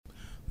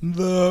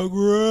The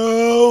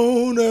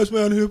grown ass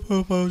man hip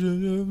hop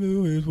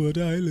is what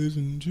I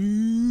listen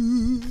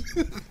to.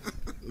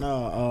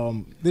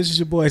 No, this is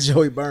your boy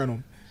Joey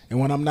Burnham, and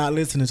when I'm not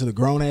listening to the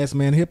grown ass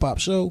man hip hop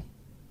show,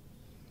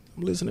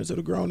 I'm listening to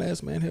the grown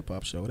ass man hip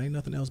hop show. It ain't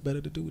nothing else better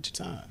to do with your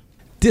time.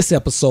 This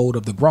episode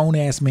of the Grown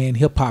Ass Man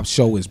Hip Hop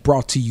Show is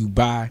brought to you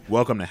by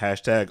Welcome to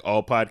hashtag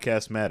All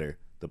Podcasts Matter,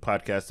 the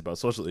podcast about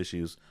social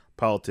issues,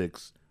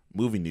 politics,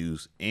 movie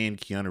news, and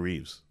Keanu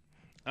Reeves.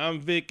 I'm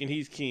Vic and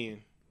he's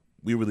Ken.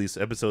 We release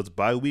episodes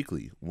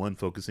bi-weekly, one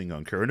focusing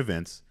on current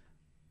events,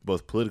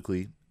 both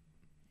politically,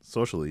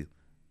 socially,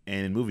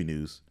 and in movie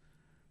news,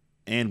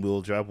 and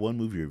we'll drop one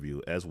movie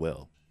review as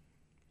well.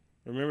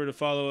 Remember to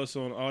follow us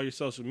on all your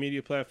social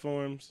media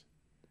platforms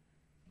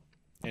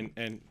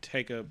and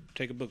take a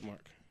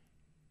bookmark.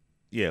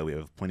 Yeah, we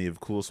have plenty of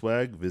cool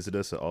swag. Visit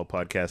us at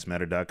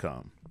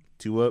allpodcastmatter.com.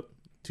 2 up,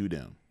 2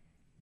 down.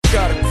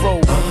 Gotta grow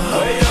way up,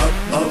 way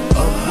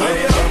up,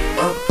 way up,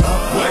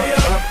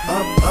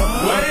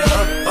 way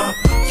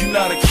up. You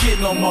not a kid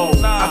no more.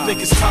 I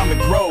think it's time to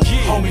grow.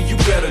 Homie, you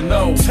better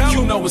know.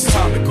 You know it's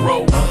time to grow.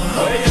 Way up,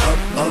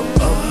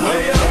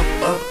 way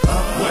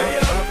up, way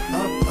up.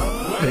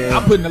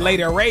 I'm putting the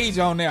Lady of Rage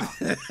on there.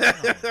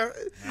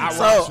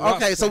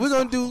 So we're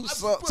gonna do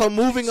so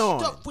moving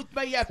on.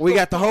 We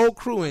got the whole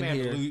crew in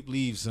here.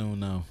 Leave soon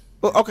now.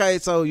 Well, okay,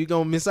 so you're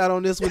gonna miss out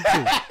on this one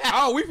too.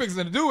 Oh, we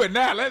fixing to do it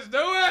now. Let's do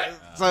it.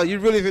 So you're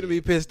really gonna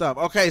be pissed off.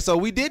 Okay, so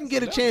we didn't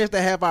get a chance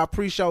to have our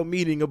pre-show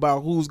meeting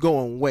about who's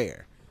going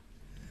where.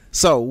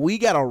 So we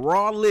got a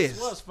raw list.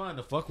 It was fun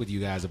to fuck with you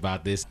guys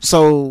about this.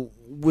 So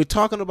we're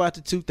talking about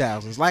the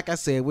 2000s. Like I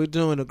said, we're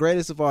doing the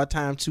greatest of all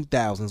time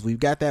 2000s. We've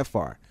got that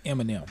far.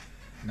 Eminem,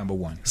 number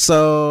one.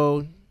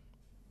 So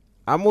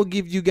I'm gonna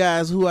give you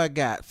guys who I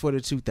got for the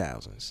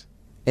 2000s,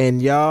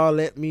 and y'all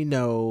let me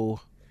know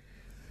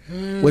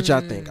what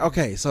y'all think.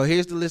 Okay, so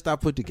here's the list I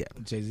put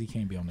together. Jay-Z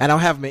can't be on that. And I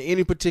don't have them in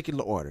any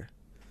particular order.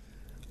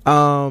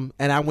 And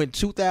I went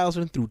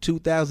 2000 through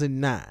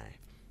 2009.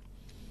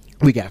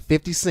 We got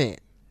 50 Cent,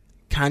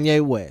 Kanye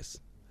West,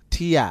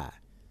 T.I.,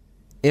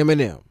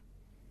 Eminem,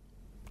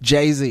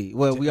 Jay-Z.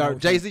 Well,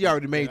 Jay-Z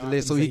already made the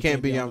list, so he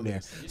can't be on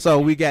there. So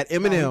we got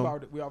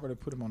Eminem, We already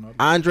put him on the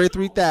Andre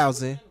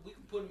 3000,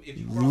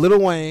 Lil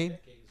Wayne,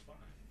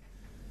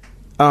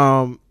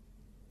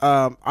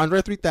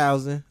 Andre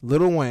 3000,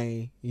 Lil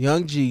Wayne,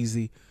 Young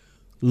Jeezy,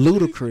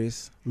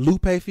 Ludacris,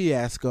 Lupe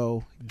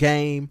Fiasco,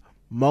 Game,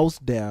 Mos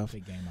Def,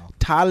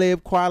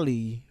 Talib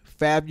Kweli,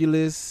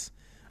 Fabulous,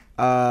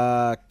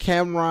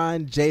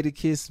 Cameron,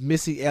 Jadakiss,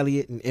 Missy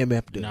Elliott, and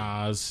MF Doom.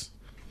 Nas.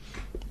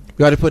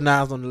 We already put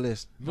Nas on the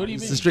list. What do you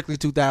This mean? is strictly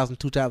 2000,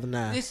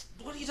 2009.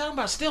 What are you talking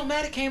about?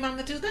 Stillmatic came out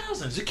in the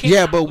 2000s.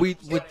 Yeah, but we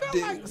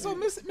So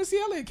Missy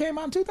Elliott came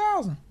out in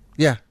 2000.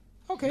 yeah.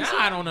 Okay, Now so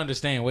I don't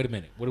understand. Wait a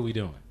minute. What are we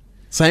doing?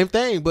 Same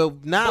thing,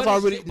 but Nas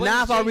already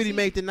Jay-Z.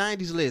 made the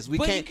 90s list. We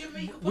can't.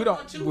 we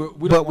don't.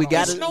 But we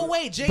got There's it. no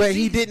way. Jay-Z, But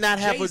he did not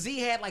have Jay-Z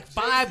had like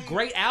 5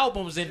 great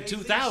albums in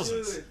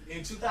 2000s.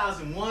 In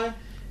 2001.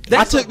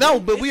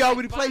 But we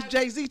already placed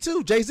Jay-Z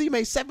too. Jay-Z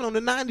made 7 on the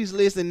 90s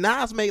list, and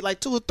Nas made like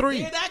 2 or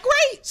 3. They're that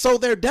great. So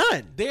they're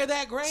done. They're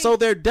that great. So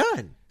they're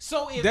done.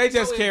 So if, They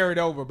just carried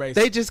over,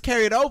 basically. They just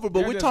carried over,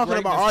 but we're talking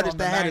about artists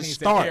that had to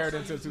start.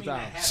 Into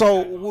 2000.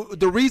 So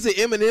the reason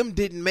Eminem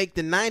didn't make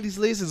the 90s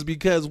list is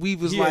because we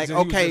was He was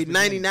just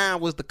 99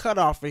 was the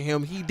cutoff for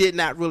him. He did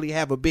not really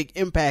have a big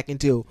impact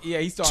until Yeah,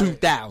 he started.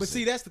 2000. But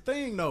see, that's the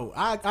thing, though.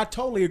 I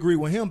totally agree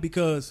with him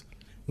because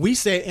we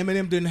said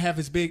Eminem didn't have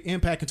his big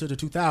impact until the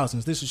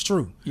 2000s. This is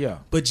true. Yeah.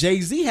 But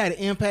Jay-Z had an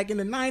impact in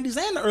the 90s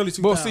and the early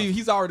 2000s. Well, see,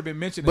 he's already been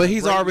mentioned. But in the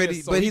he's great already,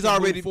 list, so but he he's can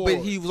already, move but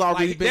forward. he was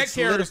already Like, been that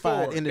carries solidified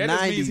forward. in the That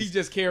just 90s. means he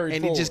just carried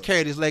and forward. he just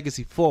carried his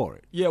legacy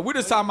forward. Yeah, we're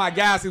just talking about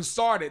guys who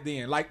started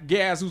then, like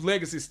guys whose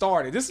legacy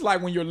started. This is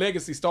like when your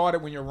legacy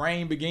started, when your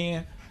reign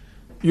began.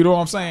 You know what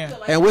I'm saying?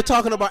 And we're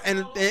talking about,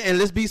 and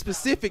let's be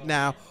specific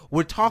now.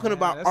 We're talking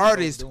about that's what I'm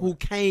artists doing. who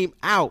came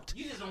out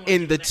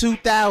in the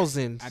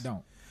 2000s. I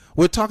don't.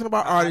 We're talking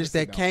about artists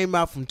honestly that came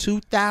out from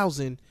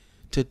 2000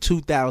 to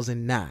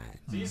 2009.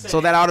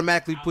 So that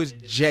automatically puts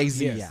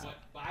Jay-Z Yes. out.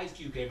 Ice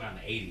Cube came out in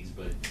the 80s,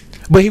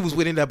 But he was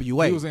with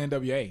NWA. He was in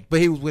NWA.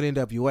 But he was with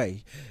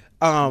NWA.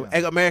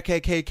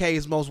 America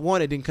KK's Most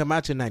Wanted didn't come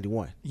out till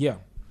 91. Yeah.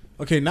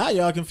 okay, now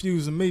y'all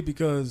confusing me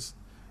because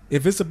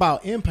if it's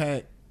about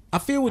impact, I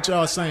feel what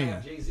y'all saying.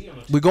 Jay-Z on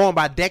the We're going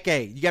by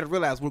decade. You got to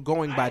realize we're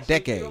going by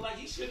decade. feel like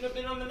he shouldn't have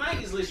been on the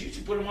 90s list. You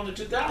should put him on the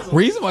 2000s.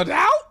 Reasonable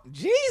doubt?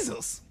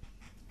 Jesus.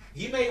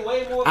 He made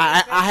way more.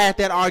 I had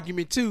that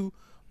argument too,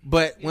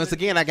 but once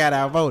again, I got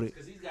outvoted.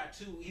 Because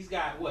he's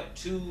got what,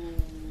 2,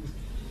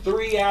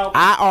 3 albums.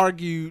 I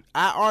argued.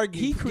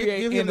 He Give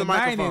created him in the the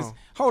microphone. 90s.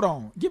 Hold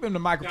on. Give him the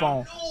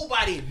microphone.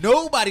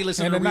 Nobody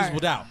listen And to the Reasonable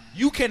Doubt.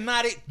 You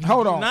cannot.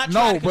 Hold do on. not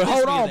try No, to but convince hold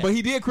me of on. that. But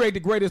he did create the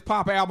greatest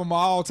pop album of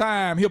all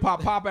time, hip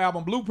hop pop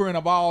album Blueprint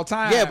of all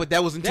time. Yeah, but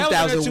that was in That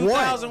was in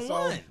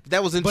 2001.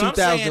 That was in But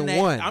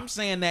 2001. I'm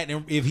saying that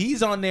if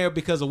he's on there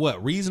because of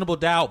what? Reasonable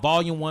Doubt,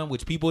 Volume 1,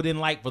 which people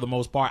didn't like for the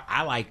most part.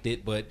 I liked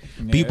it, but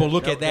people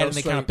look at that and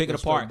they kind of pick it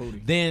apart.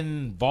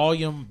 Then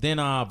Volume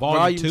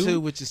 2,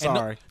 which is and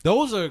sorry.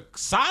 those are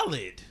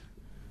solid.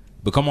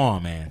 But come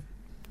on, man.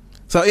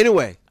 So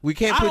anyway, we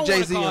can't I put don't Jay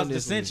want Z to cause on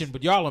this dissension, list.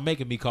 but y'all are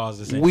making me cause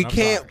dissension. We I'm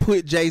can't sorry.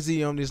 put Jay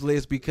Z on this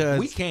list because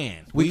We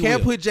can. We can't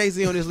will. put Jay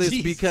Z on this list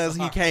Jesus. because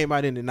he came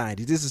out in the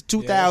 90s. This is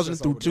 2000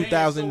 through Man, so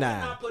 2009.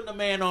 we're not putting a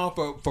man on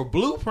for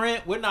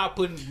Blueprint. We're not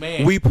putting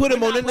man. We put him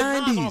we're on the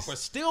not putting Nas 90s. on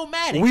for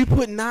Stillmatic. We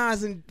put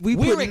Nas and We're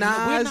Nas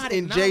not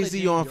and Jay Z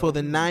acknowledging on for your-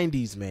 the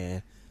 90s,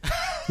 man.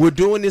 We're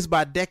doing this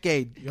by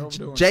decade.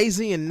 Jay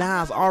Z and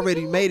Nas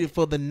already made it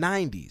for the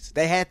 90s.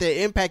 They had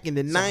their impact in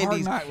the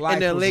 90s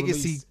and their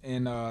legacy,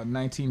 in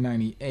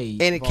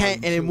 1998, and it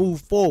can't and it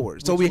moved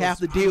forward. So we have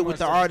to deal with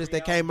the artists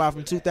that came out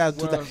from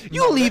 2000. Well,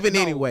 You no, leaving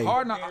no, anyway.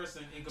 Hard Knock,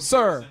 Comparison, in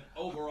sir. comparison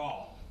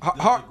overall,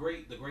 Hard-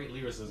 the great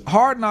lyricism.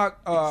 Hard Knock,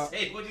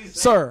 Say what he said.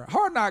 sir.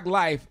 Hard Knock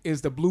Life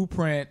is the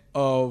blueprint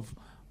of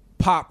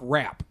pop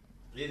rap.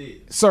 It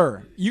is.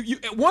 Sir, you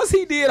once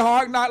he did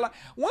Hard Knock Life,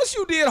 once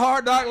you did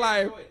Hard Knock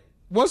Life,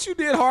 once you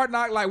did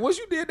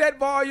that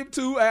Volume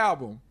 2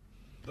 album,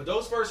 But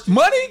those first two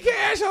Money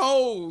Cash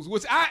Hoes,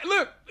 which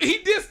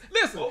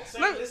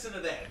listen to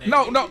that, man.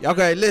 no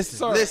Okay, listen,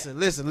 Sir. listen.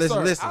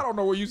 Sir, I don't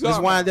know what you Let's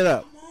talking wind about. it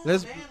up.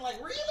 Let's Man, like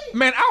really?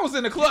 Man, I was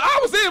in the club. I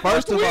was in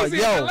first of all,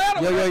 Louisiana,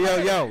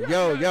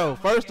 Atlanta. yo.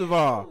 First of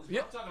all, I'm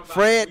talking about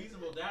Fred,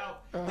 Reasonable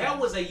Doubt. That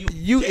was a if Jay-Z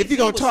you're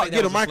gonna would say talk, that get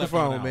a was slept-on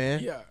microphone, album. man.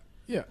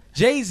 Yeah.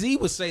 Jay-Z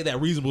would say that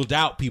Reasonable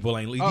Doubt people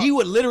ain't. He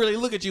would literally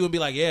look at you and be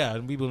like, "Yeah,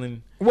 and people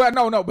in." Well,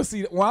 no, but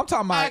see, when I'm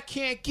talking I about,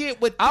 can't get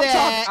with I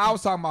that.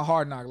 was talking about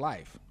Hard Knock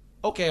Life.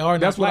 Okay, Hard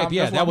That's Knock what Life. I'm,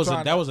 Yeah, that's what that I'm was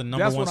trying that was a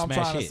number That's one what I'm smash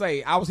trying hit. to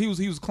say.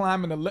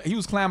 He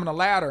was climbing a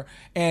ladder,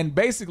 and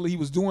basically he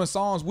was doing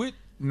songs with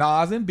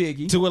Nas and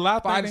Biggie To allow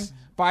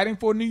fighting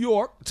for New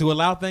York. To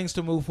allow things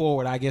to move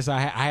forward, I guess I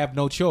have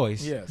no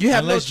choice. Yes. You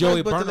have no Unless choice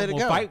Joey but to let Burnham it will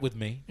go. fight with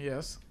me.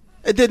 Yes.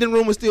 And then the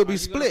room will still be Are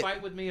you gonna split.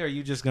 fight with me, or are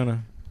you just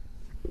gonna?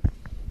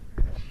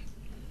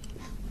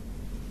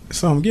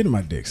 So I'm getting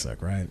my dick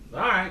sucked, right? All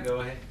right, go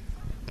ahead.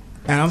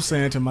 And I'm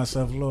saying to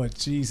myself, Lord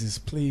Jesus,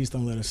 please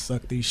don't let us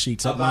suck these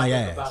sheets up my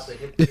ass.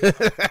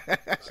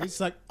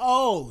 She's like,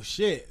 oh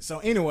shit. So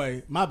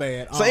anyway, my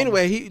bad. So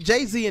anyway,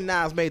 Jay Z and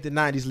Nas made the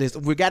 90s list.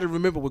 We got to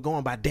remember we're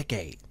going by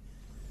decade.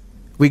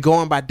 We're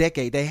going by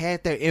decade. They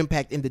had their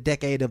impact in the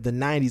decade of the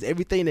 90s.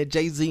 Everything that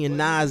Jay Z and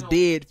Nas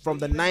did from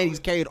the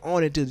 90s carried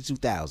on into the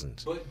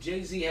 2000s. But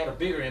Jay-Z had a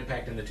bigger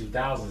impact in the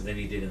 2000s than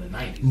he did in the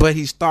 90s. But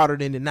he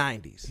started in the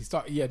 90s. He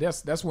started. Yeah,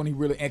 that's when he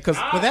really because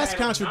But that's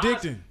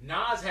contradicting.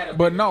 Nas had a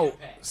But bigger no,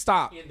 impact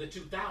stop. in the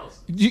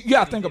 2000s. you than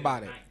gotta he think did in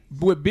about the it.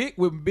 90s.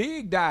 When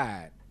Big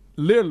died,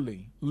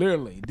 literally,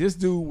 this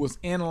dude was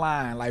in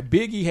line. Like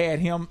Biggie had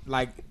him.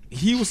 Like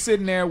he was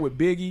sitting there with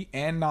Biggie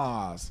and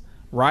Nas,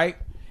 right?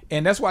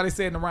 And that's why they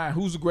said in the rhyme,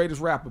 who's the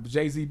greatest rapper,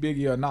 Jay-Z,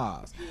 Biggie, or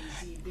Nas?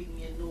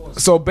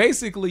 So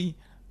basically,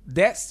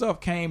 that stuff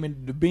came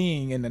into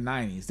being in the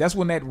 90s. That's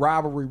when that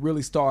rivalry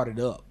really started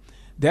up.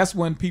 That's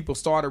when people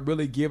started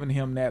really giving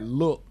him that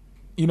look.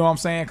 You know what I'm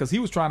saying? Because he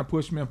was trying to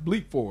push Memphis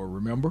Bleak forward,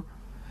 remember?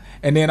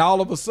 And then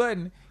all of a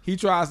sudden, he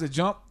tries to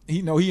jump.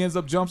 He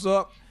jumps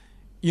up.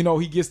 He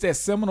gets that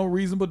seminal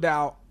Reasonable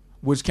Doubt,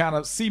 which kind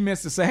of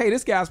cements to say, hey,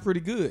 this guy's pretty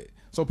good.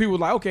 So people were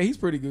like, okay, he's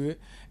pretty good.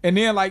 And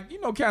then,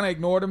 kind of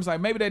ignored him. It's like,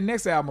 maybe that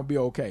next album will be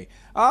okay.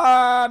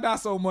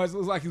 Not so much. It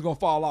looks like he's going to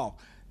fall off.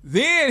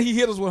 Then he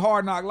hit us with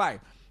Hard Knock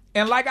Life.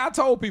 And like I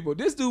told people,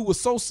 this dude was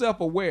so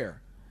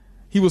self-aware.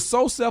 He was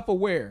so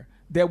self-aware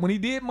that when he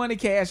did Money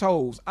Cash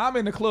Hoes, I'm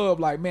in the club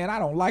like, man, I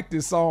don't like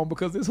this song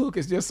because this hook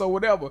is just so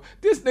whatever.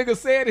 This nigga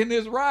said in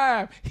his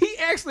rhyme, he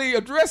actually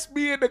addressed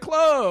me in the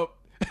club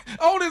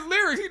on his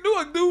lyrics. He knew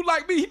a dude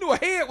like me. He knew a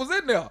head was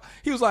in there.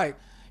 He was like,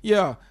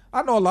 yeah,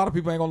 I know a lot of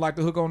people ain't gonna like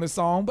the hook on this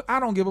song, but I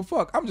don't give a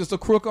fuck. I'm just a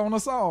crook on a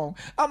song.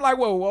 I'm like,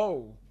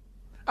 whoa.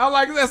 I'm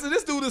like, listen,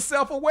 this dude is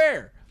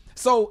self-aware.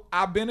 So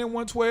I've been in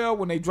 112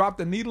 when they dropped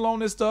the needle on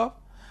this stuff.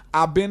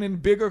 I've been in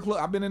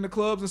I've been in the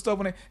clubs and stuff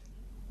when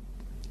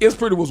it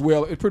pretty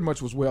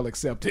much was well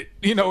accepted,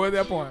 at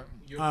that point.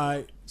 All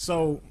right.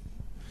 So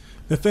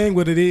the thing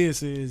with it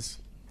is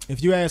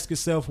if you ask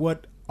yourself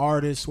what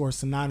artists were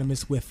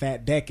synonymous with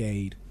that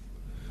decade,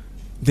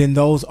 then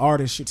those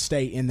artists should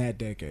stay in that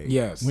decade.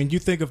 Yes. When you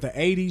think of the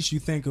 80s, you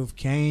think of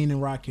Kane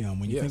and Rakim.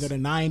 When you Yes. think of the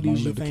Long 90s,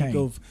 you live the think Kane.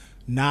 of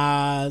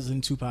Nas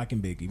and Tupac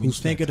and Biggie. When Who's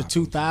you think of the that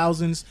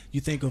 2000s,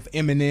 you think of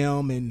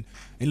Eminem and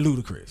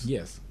Ludacris.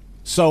 Yes.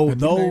 So And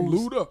they named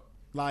those, Luda.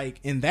 like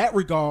in that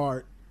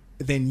regard,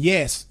 then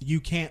yes, you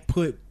can't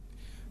put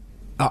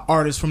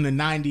artists from the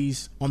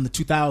 90s on the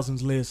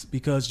 2000s list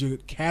because you're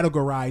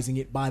categorizing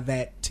it by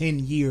that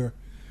 10-year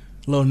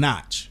little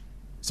notch.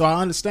 So I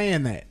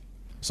understand that.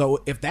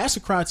 So if that's a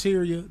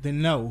criteria,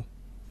 then no,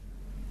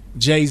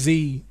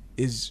 Jay-Z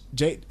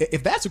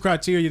if that's the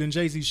criteria, then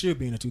Jay-Z should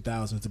be in the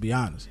 2000s, to be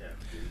honest.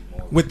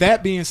 With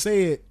that being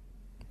said,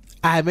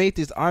 I made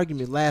this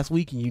argument last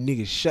week and you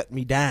niggas shut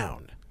me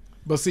down.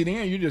 But see,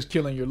 then you're just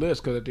killing your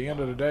list because at the end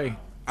of the day,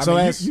 I So mean,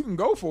 that's- you can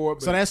go for it.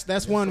 But so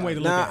that's one way to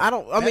look Nah, at it. I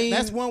don't. I mean,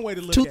 that's one way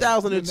to look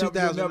 2000 at and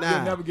 2009.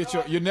 You'll never get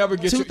your. You're never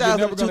going to get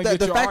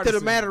The your fact of the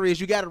artist matter is,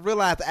 you got to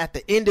realize that at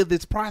the end of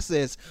this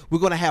process, we're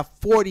going to have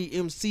 40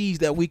 MCs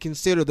that we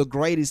consider the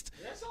greatest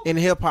in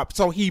hip hop.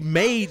 So he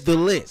made the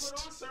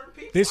list.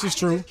 This is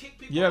true.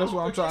 Yeah, that's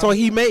what I'm trying. So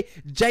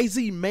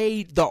Jay-Z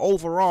made the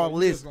overall So you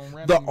list. just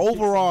gonna The randomly pick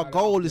overall somebody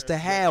goal out is to there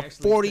that have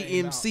actually 40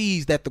 came out.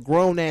 MCs that the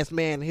Grown Ass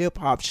Man Hip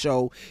Hop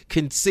Show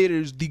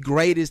considers the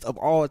greatest of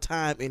all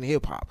time in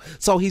hip hop.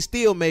 So he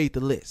still made the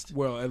list.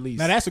 Well, at least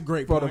Now that's a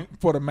great for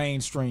point. the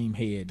mainstream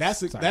head.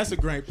 That's a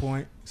great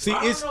point. See,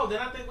 I it's don't know.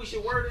 Then I think we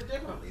should word it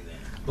differently then.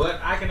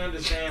 But I can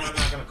understand. I'm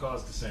not going to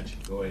cause dissension.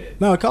 Go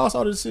ahead. no, it costs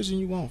all the decision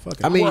you want.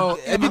 Fuck it. I mean, Well,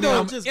 if you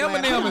don't, Eminem is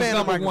man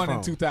on number one in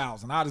microphone.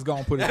 2000. I just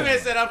gonna put it. That man There.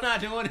 said I'm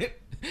not doing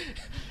it.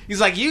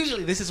 He's like,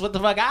 usually this is what the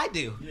fuck I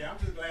do. yeah, I'm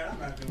just glad I'm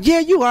not doing Yeah,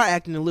 you are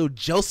acting a little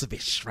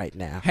Josephish right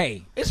now.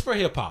 Hey, It's for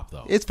hip hop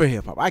though. It's for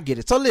hip hop. I get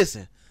it. So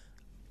listen.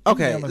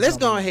 Okay, Eminem is let's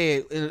go number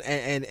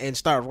ahead and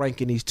start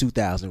ranking these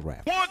 2000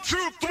 rappers. 1,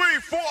 2, 3,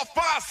 4,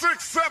 5,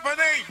 6, 7,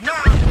 8,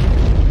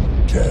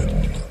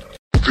 9.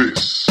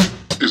 This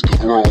is the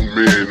Grown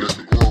Men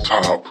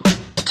Top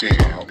 10.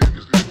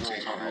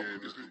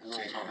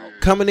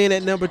 Coming in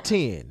at number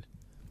 10,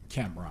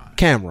 Cameron.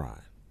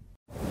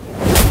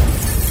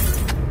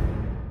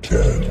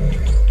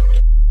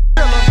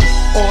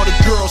 All the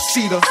girls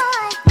see the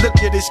look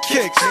at his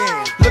kicks,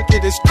 look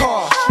at his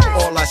car.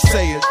 All I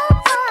say is,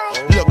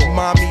 look,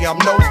 mommy, I'm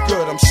no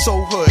good. I'm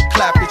so hood.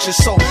 Clap at your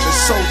soldiers,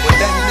 sober,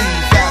 then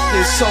leave after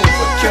it's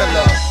over.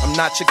 Killer, I'm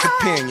not your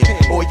companion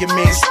or your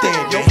man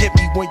stand. You hit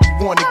me when you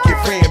wanna get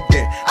rammed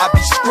in. I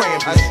be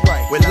scrambling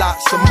with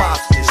lots of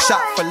mobsters,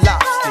 shot for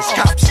lobsters,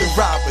 cops and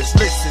robbers.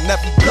 Listen,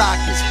 every block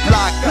is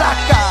block.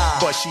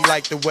 But she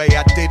like the way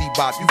I diddy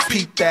bop. You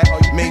peep that?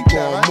 Mink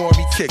on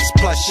Maury kicks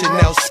plus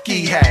Chanel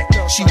ski hat.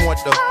 She want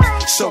the,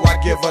 so I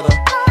give her the.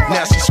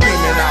 Now she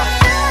screaming out,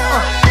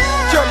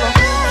 killer.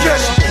 Yeah,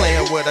 she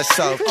playing with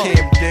herself.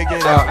 Kim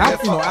digging.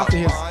 After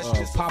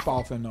his pop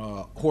off in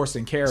Horse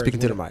and Carriage. Speaking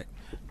to the mic.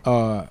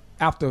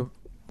 After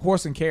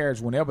Horse and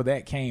Carriage, whenever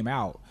that came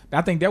out,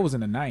 I think that was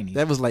in the 90s.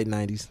 That was late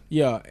 90s.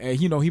 Yeah, and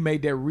he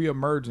made that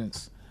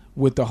reemergence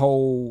with the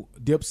whole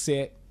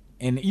Dipset,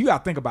 and you got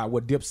to think about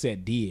what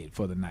Dipset did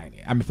for the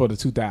 90s. I mean, for the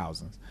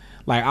 2000s.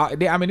 Like,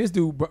 I mean, this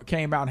dude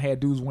came out and had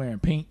dudes wearing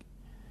pink.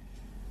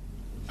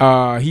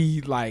 I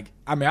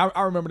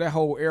remember that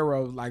whole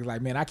era of like,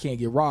 man, I can't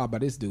get robbed by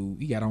this dude.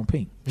 He got on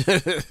pink.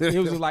 It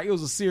was just like, it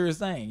was a serious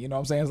thing. You know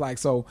what I'm saying? It's like,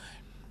 so.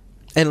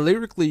 And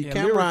lyrically, Yeah,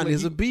 Cameron lyrically,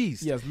 is a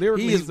beast. Yes,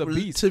 lyrically, He he's a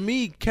beast. To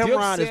me,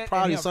 Cameron is Dipset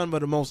probably and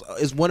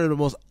is one of the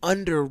most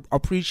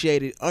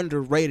underappreciated,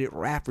 underrated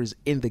rappers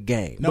in the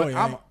game. No, But he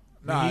I'm- ain't.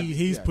 nah,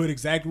 he's yeah. put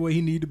exactly where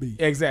he need to be.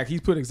 Exactly.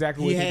 He's put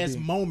exactly He what has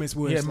did. moments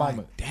where He it's had like,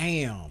 moments.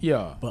 damn.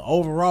 Yeah. But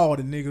overall,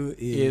 the nigga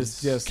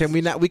It's just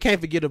We can't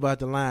forget about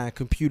the line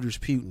 "Computers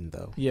Putin"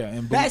 though. yeah,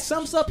 and that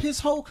sums up his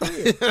whole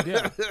career,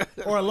 yeah.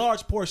 or a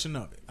large portion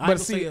of it. I But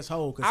would say see, his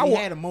whole, I because he wa-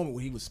 had a moment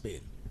where he was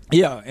spitting.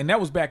 Yeah, and that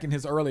was back in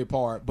his early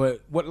part. But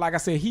what, like I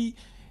said, him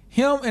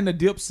and the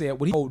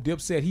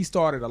Dipset, he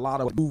started a lot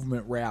of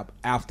movement rap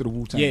after the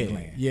Wu-Tang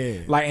Clan.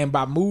 yeah. Like, and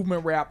by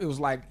movement rap, it was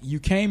like you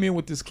came in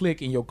with this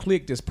clique, and your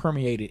clique just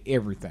permeated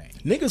everything.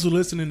 Niggas were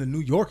listening to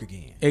New York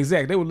again.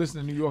 Exactly, they were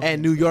listening to New York,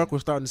 And New York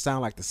was starting to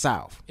sound like the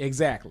South.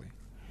 exactly,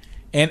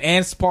 and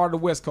it's part of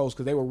the West Coast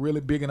because they were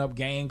really bigging up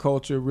gang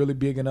culture, really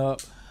bigging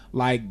up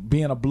like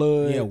being a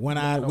blood. Yeah, One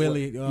Eyed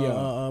Willie.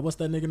 Yeah. What's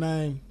that nigga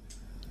name?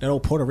 That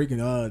old Puerto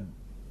Rican.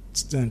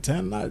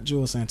 Santana, not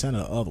Jules Santana,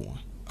 the other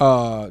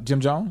one.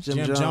 Jim Jones. Jim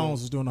Jones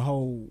was doing the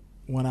whole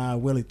One Eyed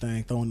Willie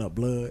thing, throwing up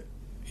blood.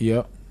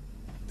 Yep.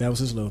 That was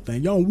his little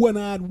thing. Yo, One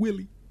Eyed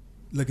Willie,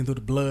 looking through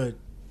the blood.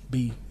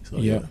 So Yeah.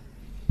 yeah,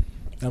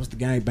 that was the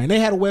gang bang. They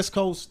had a West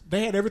Coast.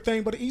 They had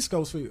everything but the East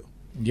Coast feel.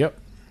 Yep.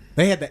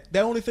 They had that.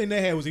 The only thing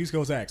they had was East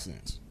Coast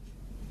accents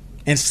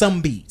and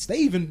some beats. They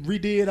even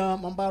redid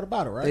I'm About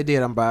It, right? They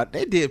did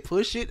They did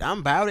Push It. I'm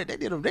About It. They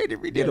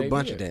redid a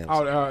bunch of them.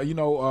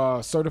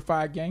 damn.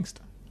 Certified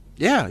Gangster.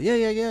 Yeah,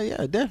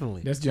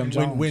 definitely. That's Jim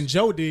Jones. When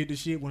Joe did the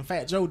shit, when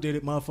Fat Joe did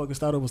it, motherfuckers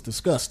thought it was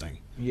disgusting.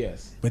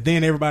 Yes. But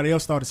then everybody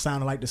else started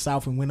sounding like the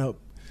South and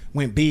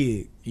went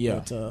big.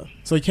 Yeah. But,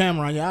 so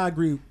Cameron, I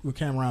agree with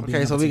Cameron.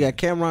 Okay, so we got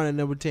Cameron at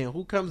number 10.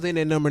 Who comes in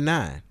at number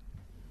 9?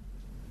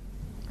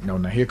 No,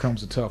 now here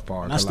comes the tough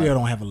part. I still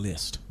don't have a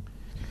list.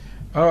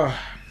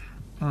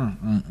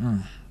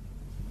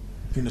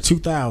 In the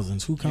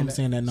 2000s, who comes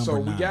in at number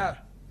 9? So we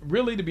got,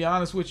 really, to be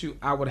honest with you,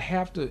 I would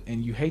have to,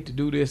 and you hate to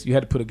do this, you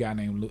had to put a guy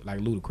named like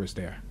Ludacris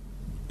there.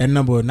 At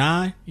number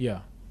 9? Yeah.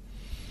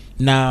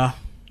 Nah,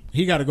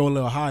 he got to go a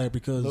little higher A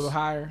because little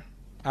higher.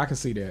 I can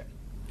see that.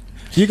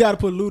 you got to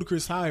put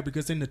Ludacris higher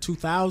because in the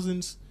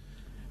 2000s,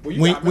 Well,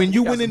 when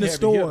you got went in some the heavy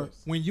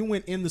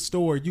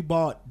store, hitters. you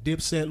bought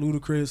Dipset,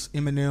 Ludacris,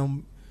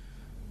 Eminem,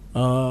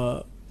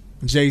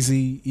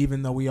 Jay-Z,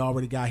 even though we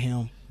already got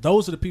him.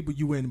 Those are the people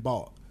you went and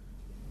bought.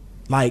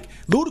 Like,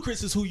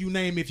 Ludacris is who you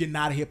name if you're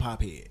not a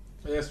hip-hop head.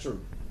 That's true.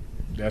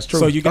 That's true.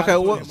 So you got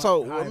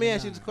let me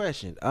ask you this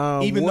question.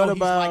 Even though he's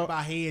liked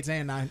by heads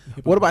and not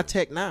hip-hop. What about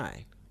Tech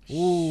Nine?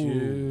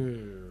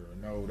 Ooh.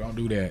 No, don't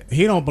do that.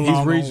 He don't belong.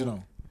 He's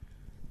regional.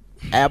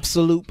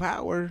 Absolute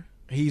Power.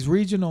 He's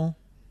regional.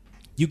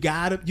 You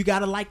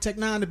gotta like Tech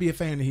Nine to be a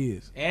fan of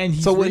his. And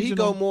he's so would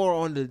regional. he go more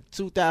on the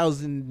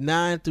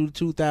 2009 through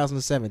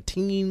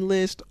 2017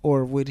 list,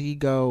 or would he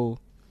go?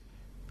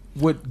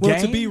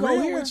 To be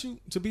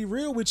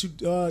real with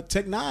you,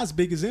 Tech Nine's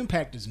biggest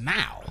impact is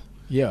now.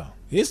 Yeah,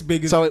 his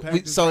biggest. So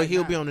impact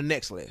he'll now. be on the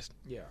next list.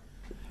 Yeah,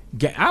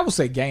 I would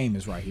say Game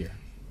is right here.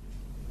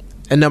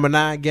 And number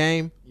 9,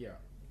 Game. Yeah.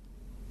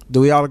 Do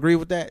we all agree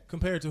with that?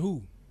 Compared to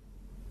who?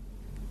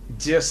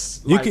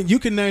 Just you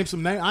can name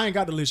some names. I ain't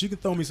got the list. You can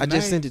throw me some. I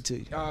just names. sent it to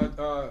you.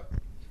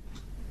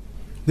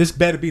 This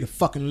better be the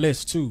fucking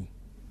list too.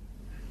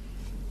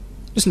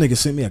 This nigga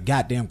sent me a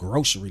goddamn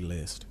grocery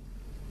list.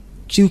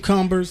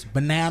 Cucumbers,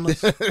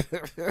 bananas,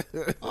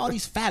 all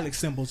these phallic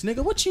symbols,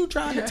 nigga. What you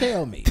trying to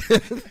tell me? Keep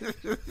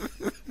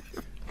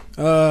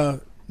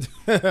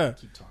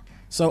talking.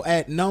 So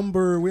at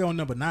we're on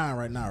number 9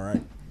 right now,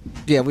 right?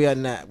 Yeah, we are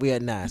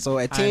 9. So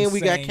at 10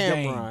 we got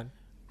Cameron.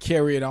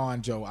 Carry it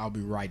on, Joe. I'll be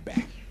right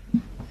back.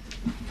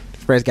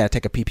 Fred's got to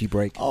take a pee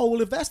break. Oh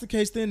well, if that's the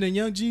case, then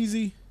Young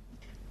Jeezy.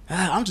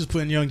 I'm just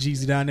putting Young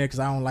Jeezy down there because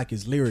I don't like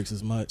his lyrics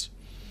as much.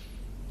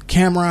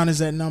 Cameron is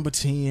at number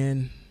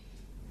 10.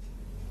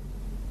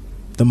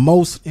 The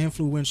most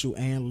influential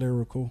and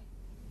lyrical.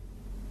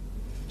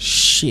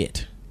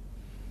 Shit.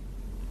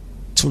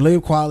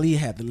 Talib Kweli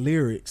had the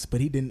lyrics,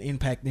 but he didn't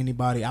impact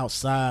anybody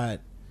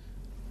outside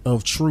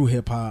of true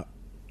hip hop.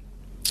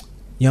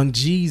 Young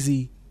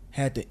Jeezy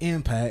had the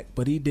impact,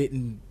 but he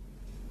didn't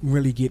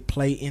really get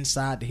play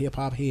inside the hip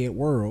hop head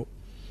world.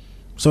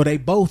 So they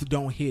both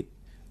don't hit.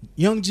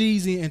 Young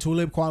Jeezy and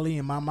Talib Kweli,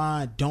 in my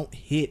mind, don't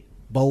hit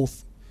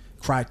both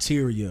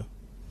criteria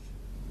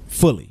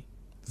fully.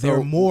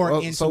 They're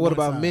more into. So what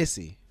about side.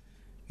 Missy?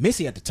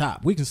 Missy at the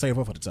top. We can save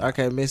her for the top.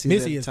 Okay,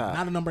 Missy is top.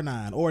 not a number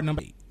 9 or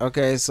number 8.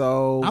 Okay,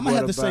 so I'm gonna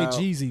have to say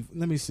Jeezy.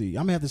 Let me see.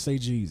 I'm gonna have to say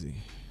Jeezy.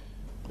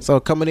 So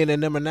coming in at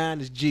number 9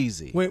 is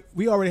Jeezy. Wait,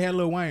 we already had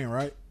Lil Wayne,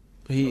 right?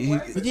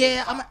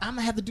 Yeah, I'm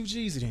gonna have to do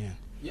Jeezy then.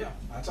 Yeah,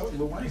 I told you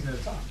Lil Wayne's at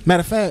the top.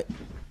 Matter of fact,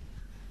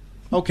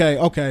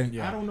 okay.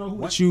 Yeah. I don't know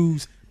who to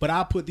choose, but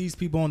I'll put these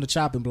people on the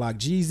chopping block: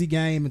 Jeezy,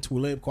 Game, and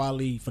Talib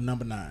Kweli for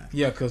number 9.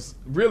 Yeah, because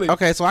really,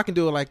 okay, so I can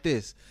do it like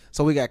this.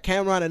 So we got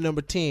Cameron at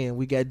number 10.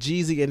 We got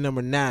Jeezy at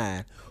number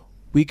 9.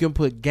 We can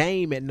put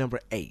Game at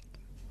number 8.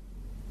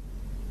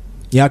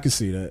 Yeah, I can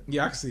see that.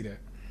 Yeah, I can see that.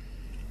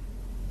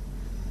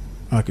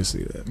 I can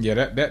see that. Yeah,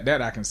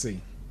 that I can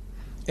see.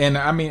 And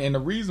I mean, and the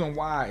reason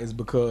why is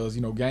because,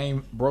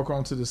 Game broke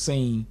onto the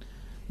scene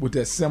with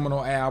that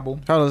seminal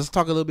album. Hold on, let's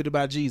talk a little bit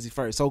about Jeezy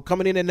first. So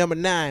coming in at number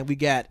 9, we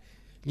got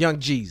Young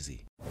Jeezy.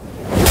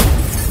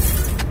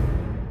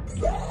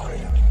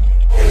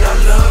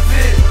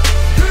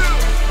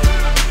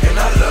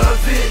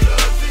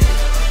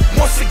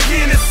 Once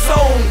again it's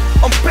on.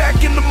 I'm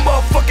back in the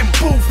motherfucking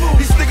booth.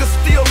 These niggas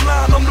still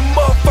lying, I'm the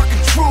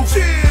motherfucking truth.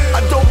 I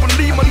don't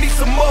believe I need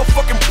some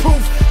motherfucking proof.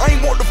 I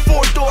ain't want the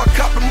 4-door, I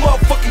cop the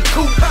motherfucking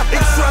coupe.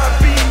 They try to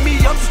be me,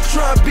 I'm just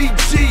trying to be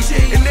G.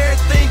 And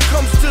everything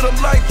comes to the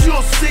light,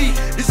 you'll see.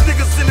 These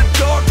niggas in the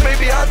dark,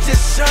 maybe I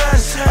just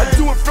shine. I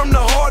do it from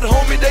the heart,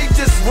 homie, they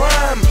just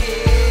rhyme.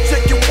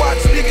 Check your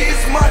watch, nigga,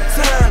 it's my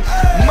time.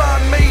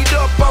 Mind made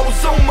up, I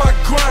was on my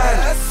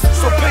grind.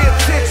 So pay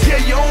attention,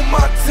 yeah, you on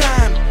my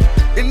time.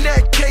 In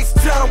that case,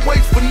 time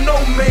waits for no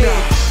man.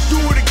 Do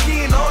it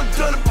again, I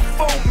done it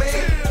before,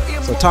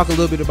 man. So talk a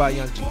little bit about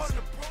Young Jeezy.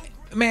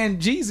 Man,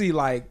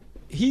 Jeezy,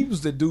 he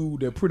was the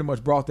dude that pretty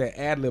much brought that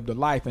ad-lib to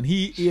life, and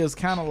he is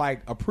kind of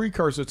like a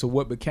precursor to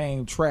what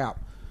became trap,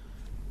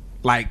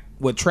 like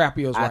what trap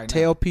is right now. I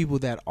tell people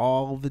that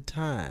all the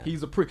time.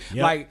 He's a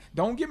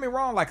don't get me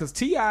wrong, because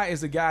T.I.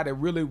 is a guy that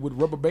really with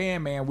Rubber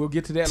Band Man. We'll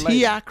get to that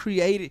later.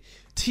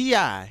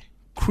 T.I.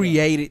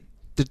 created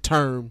the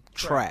term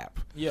trap.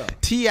 Yeah.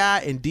 T.I.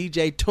 and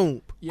DJ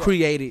Toomp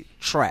created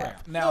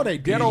trap. Now they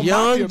did.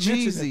 Young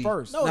Jeezy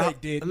first. No, they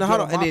did. No,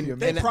 hold on. And then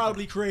they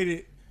probably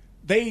created.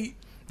 They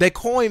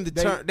coined the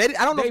term. I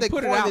don't know if they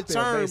put coined it out the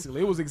there, term.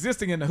 basically. It was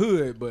existing in the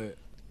hood, but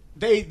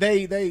they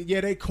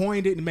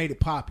coined it and made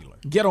it popular.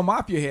 Ghetto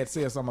Mafia had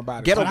said something about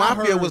it. Ghetto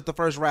Mafia was the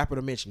first rapper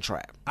to mention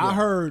trap. I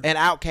heard, and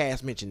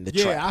Outkast mentioned the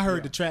trap. Yeah, I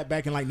heard the trap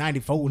back in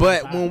 94.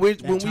 But when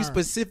we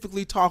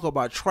specifically talk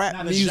about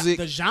trap music,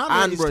 the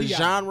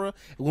genre,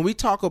 when we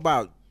talk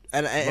about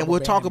and we'll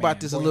talk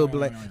about this a little bit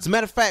later. As a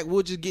matter of fact,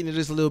 we'll just get into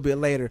this a little bit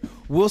later.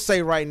 We'll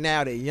say right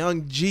now that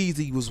Young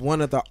Jeezy was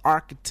one of the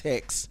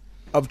architects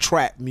of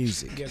trap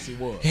music. Yes, he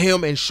was.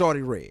 Him and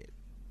Shorty Red.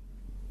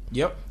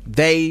 Yep.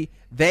 They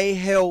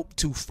helped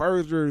to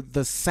further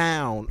the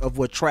sound of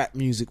what trap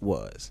music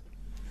was.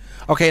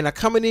 Okay, now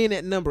coming in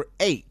at number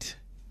 8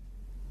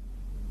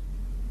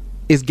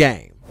 is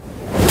Game.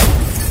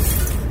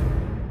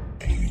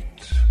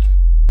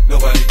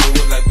 Nobody do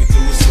it like we do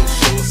it, so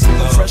show us some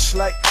Fresh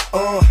like,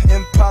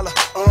 Impala,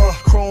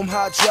 chrome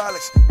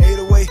hydraulics,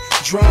 808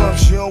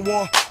 drums. You don't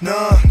want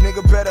none,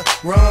 nigga better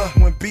run.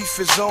 When beef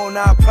is on,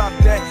 I pop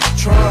that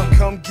trunk.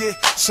 Come get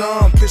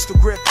some, pistol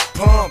grip,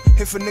 pump.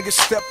 If a nigga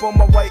step on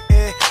my white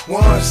Air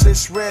Ones,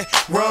 it's red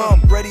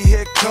rum. Ready,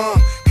 here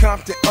come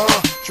Compton,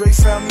 Dre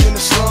found me in the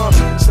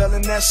slums,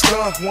 selling that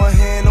skunk. One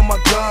hand on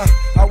my gun.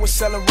 I was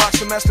selling rocks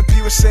and Master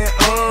P was saying,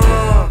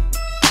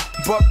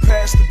 buck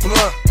past the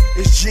blunt.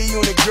 It's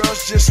G-Unit,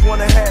 girls just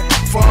wanna have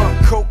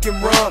fun. Coke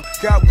and rum,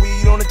 got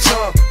weed on the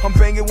tongue. I'm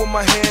banging with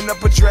my hand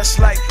up a dress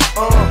like,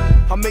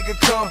 I make it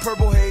come,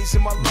 purple haze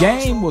in my lungs.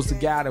 Game was the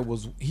guy that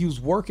was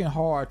working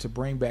hard to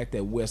bring back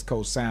that West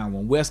Coast sound.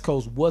 When West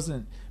Coast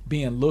wasn't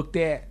being looked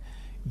at,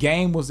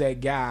 Game was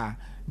that guy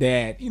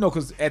that,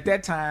 because at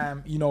that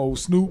time,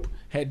 Snoop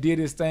had did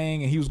his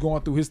thing and he was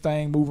going through his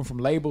thing, moving from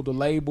label to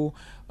label.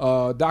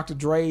 Dr.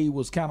 Dre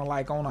was kind of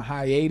like on a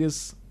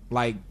hiatus,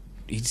 like,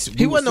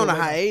 he wasn't on a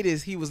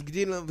hiatus. That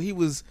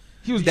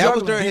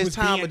was during his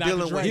time of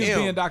dealing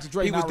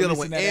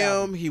with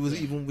M. He was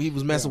dealing with M. He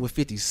was messing with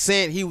 50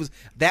 Cent.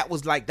 That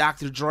was like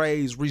Dr.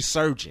 Dre's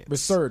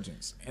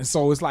resurgence. And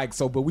so it's like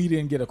but we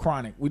didn't get a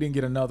Chronic. We didn't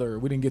get the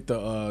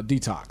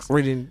Detox.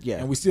 We didn't, yeah.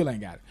 And we still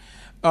ain't got it.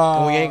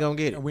 And we ain't gonna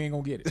get it. We ain't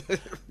gonna get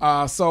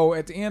it. So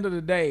at the end of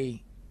the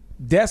day,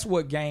 that's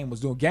what Game was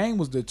doing. Game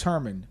was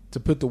determined to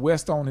put the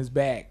West on his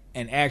back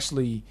and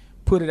actually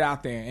put it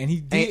out there, and he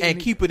did, and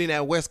keep it in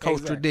that West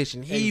Coast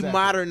tradition. He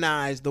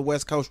modernized the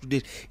West Coast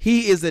tradition.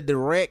 He is a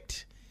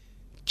direct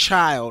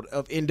child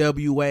of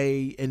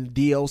NWA and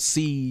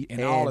DLC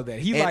and all of that.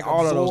 He like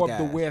absorbed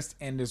the West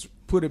and just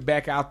put it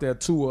back out there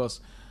to us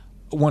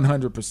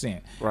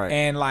 100%. Right.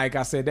 And like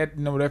I said, that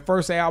that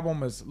first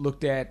album is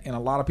looked at in a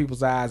lot of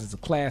people's eyes as a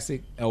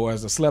classic or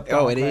as a slept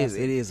on. It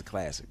is a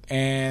classic.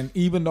 And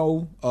even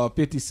though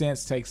 50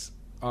 Cent takes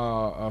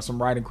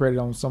some writing credit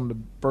on some of the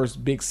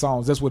first big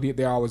songs, that's what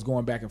they're always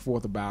going back and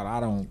forth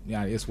about.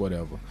 It's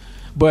whatever.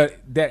 But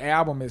that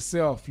album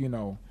itself,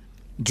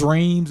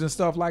 Dreams and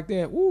stuff like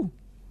that, woo.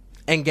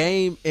 And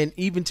Game, and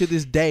even to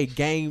this day,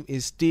 Game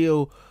is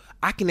still,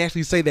 I can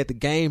actually say that the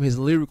Game has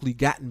lyrically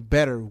gotten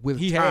better with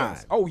time.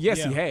 Has. Oh,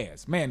 yes, he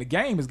has. Man, the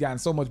Game has gotten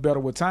so much better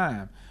with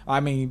time. I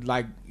mean,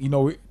 like,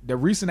 the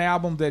recent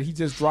album that he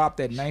just dropped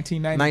at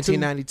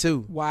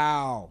 1992.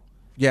 Wow.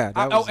 Yeah.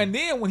 And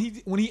then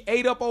when he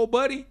ate up old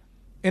buddy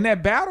in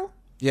that battle.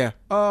 Yeah.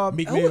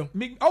 Meek Mill.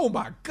 Oh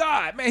my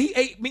God, man, he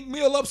ate Meek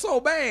Mill up so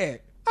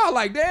bad. I was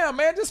like, damn,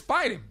 man, just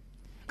fight him.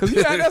 Cause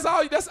that's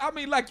all.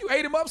 Like you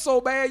ate him up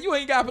so bad, you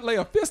ain't got to lay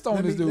a fist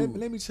on this dude.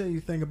 Let me tell you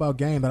the thing about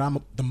Game that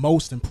I'm the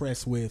most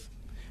impressed with,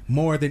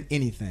 more than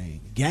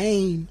anything.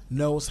 Game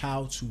knows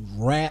how to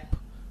rap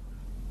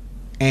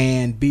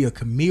and be a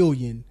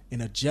chameleon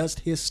and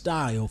adjust his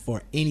style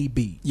for any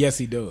beat. Yes,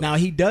 he does. Now,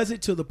 he does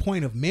it to the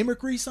point of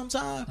mimicry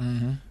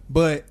sometimes,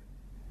 but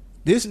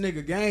this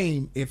nigga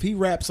Game, if he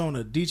raps on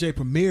a DJ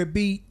Premier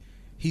beat,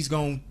 he's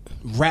going to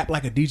rap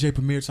like a DJ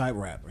Premier type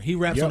rapper. He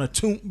raps on a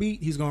Toomp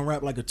beat, he's going to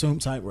rap like a Toomp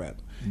type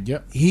rapper.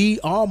 Yep. He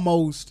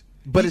almost...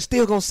 But it's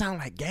still going to sound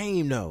like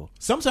Game, though.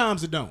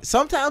 Sometimes it don't.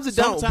 Sometimes it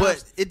don't,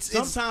 but it's...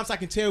 Sometimes I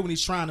can tell when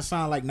he's trying to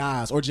sound like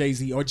Nas or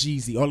Jay-Z or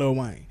Jeezy or Lil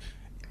Wayne.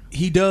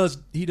 He does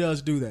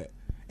do that.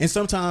 And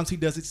sometimes he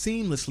does it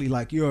seamlessly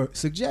like you're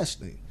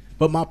suggesting.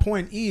 But my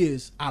point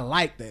is, I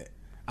like that.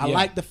 I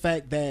like the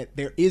fact that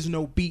there is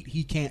no beat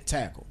he can't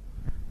tackle.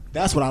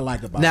 That's what I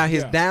like about Now, it.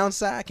 his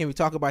downside, can we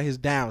talk about his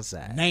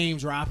downside? Name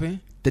dropping.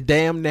 The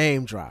damn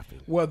name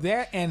dropping. Well,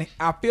 that, and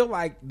I feel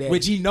like that...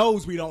 Which he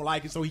knows we don't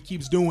like it, so he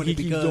keeps doing it.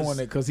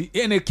 Because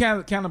it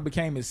kind of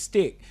became his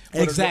stick.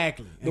 But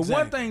Exactly. The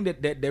one thing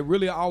that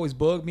really always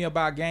bugged me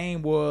about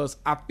Game was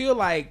I feel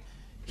like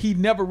he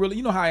never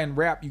really, how in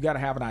rap you got to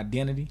have an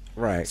identity,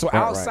 right? So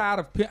outside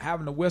of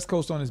having the West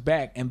Coast on his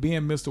back and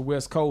being Mr.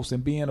 West Coast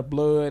and being a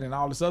blood and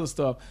all this other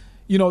stuff,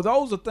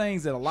 those are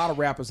things that a lot of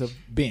rappers have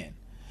been.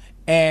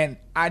 And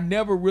I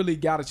never really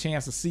got a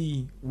chance to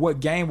see what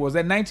Game was.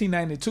 That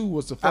 1992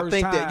 was the first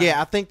time.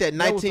 I think that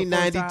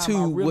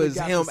 1992 was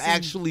him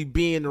actually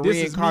being the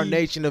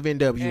reincarnation of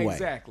NWA.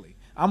 Exactly.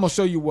 I'm gonna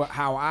show you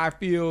how I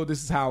feel.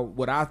 This is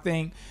what I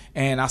think,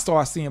 and I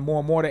started seeing more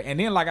and more of that. And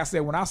then, like I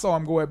said, when I saw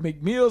him go at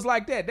Meek Mills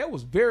like that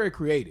was very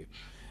creative.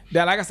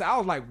 That, like I said, I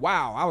was like,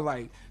 wow. I was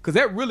like, because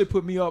that really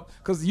put me up.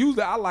 Because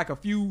usually I like a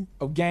few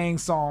of Game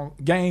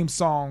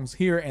songs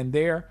here and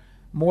there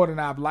more than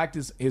I've liked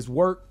his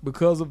work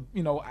because of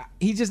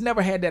he just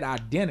never had that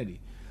identity.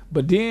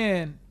 But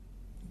then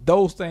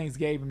those things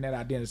gave him that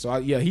identity. So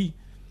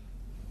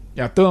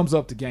thumbs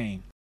up to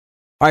Game.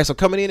 All right, so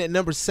coming in at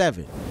number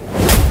 7.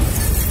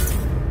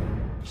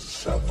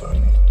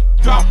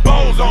 Drop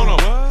balls on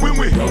them when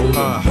we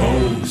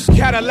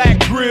Cadillac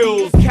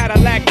grills,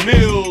 Cadillac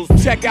mills.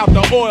 Check out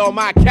the oil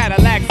my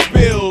Cadillac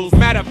spills.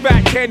 Matter of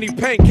fact, candy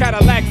paint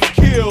Cadillac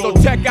kills.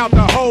 So check out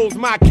the holes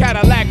my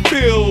Cadillac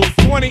fills.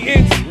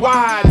 20-inch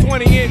wide,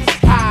 20-inch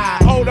high.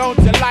 Hold on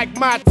to like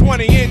my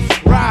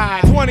 20-inch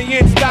ride.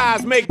 20-inch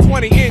thighs make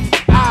 20-inch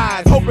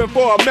eyes. Hoping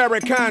for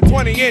American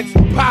 20-inch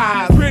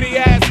pies. Pretty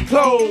ass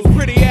clothes,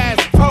 pretty ass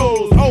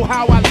toes. Oh,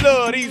 how I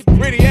love these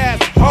pretty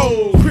ass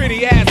hoes. Pretty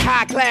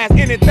class,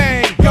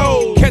 anything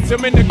goes. Catch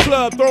him in the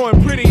club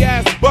throwing pretty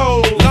ass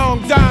bowls.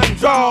 Long John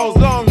draws,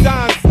 Long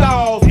John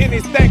stalls. Any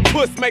stank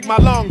puss make my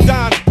Long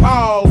John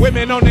pause.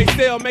 Women on they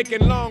cell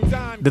making Long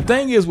John. The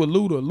thing is with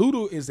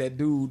Luda is that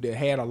dude that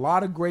had a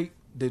lot of great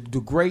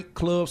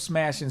club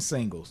smashing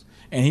singles,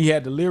 and he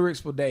had the lyrics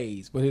for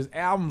days, but his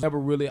albums never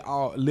really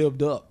all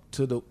lived up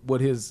to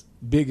what his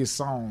biggest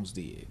songs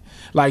did.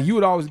 Like, you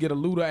would always get a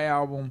Luda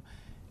album,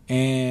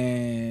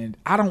 and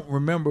I don't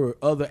remember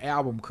other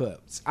album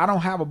cuts. I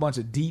don't have a bunch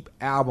of deep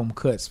album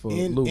cuts for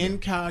Luda.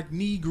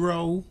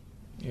 Incognito.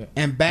 Yeah.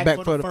 And back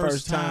for the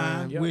first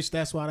time, yep. Which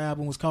that's why the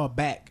album was called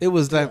Back. It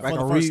was like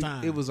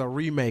it was a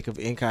remake of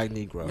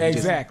Incognito.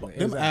 Exactly.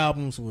 Them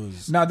albums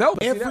was now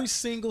every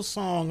single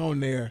song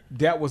on there.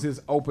 That was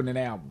his opening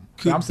album.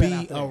 Could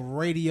be a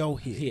radio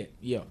hit.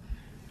 Yeah.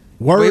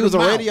 Word he was a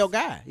radio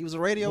guy. He was a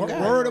radio guy.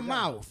 Word of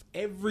mouth.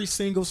 Every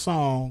single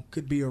song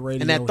could be a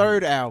radio. And that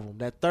third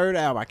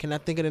album, I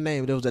cannot think of the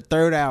name. There was a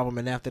third album,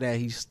 and after that,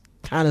 he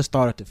kind of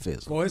started to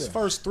fizzle. Well, his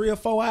first 3 or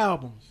 4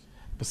 albums.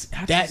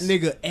 That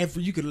nigga,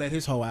 you could let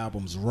his whole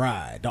albums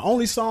ride. The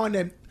only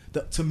song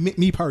to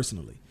me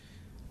personally,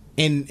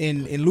 in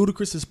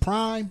Ludacris's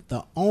prime,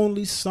 the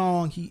only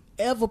song he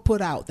ever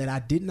put out that I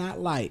did not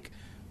like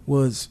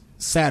was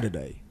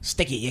Saturday.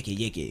 Sticky Yicky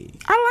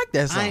Yicky. I like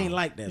that song. I ain't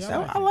like that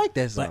song. I like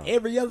that song.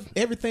 But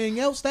everything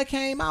else that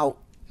came out,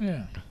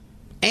 yeah,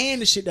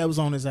 and the shit that was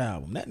on his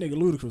album, that nigga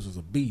Ludacris was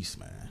a beast,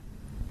 man.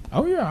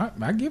 Oh yeah,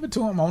 I give it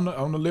to him on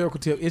the lyrical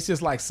tip. It's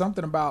just like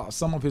something about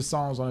some of his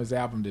songs on his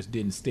album just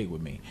didn't stick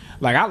with me.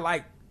 Like, I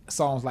like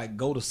songs like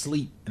 "Go to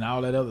Sleep" and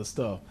all that other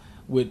stuff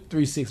with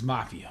 3 6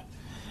 Mafia,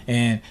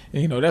 and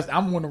you know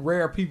I'm one of the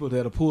rare people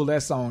that'll pull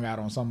that song out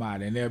on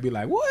somebody and they'll be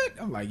like, "What?"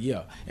 I'm like,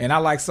 "Yeah." And I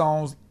like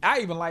songs. I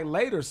even like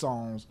later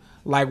songs,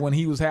 like when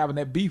he was having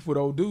that beef with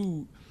old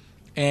dude,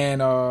 and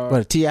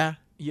T.I.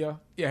 Yeah,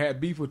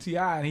 had beef with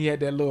T.I. and he had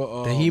that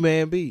little the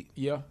He-Man beat.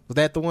 Yeah, was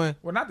that the one?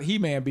 Well, not the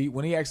He-Man beat.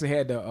 When he actually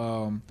had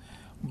the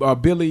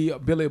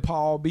Billy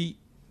Paul beat.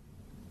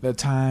 The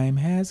time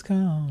has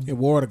come. Yeah,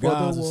 War of the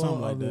Gods or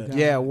something like that.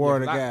 Yeah, War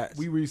of the Gods.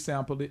 We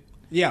resampled it.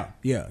 Yeah.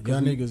 Y'all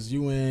niggas,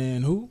 you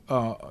and who?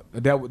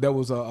 That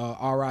was a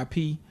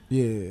R.I.P.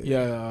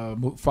 Yeah,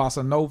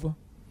 Fossa Nova.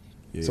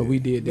 Yeah. So we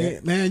did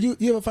that. Man, you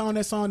ever found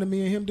that song that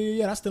me and him did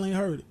yet? I still ain't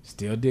heard it.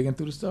 Still digging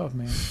through the stuff,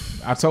 man.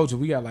 I told you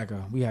we had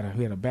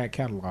a back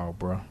catalog,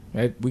 bro.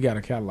 We got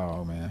a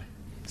catalog, man.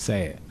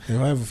 Sad. If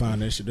I ever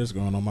find that shit, that's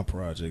going on my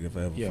project. If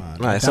I ever find it. All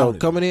right, so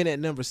coming in at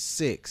number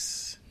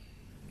 6.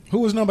 Who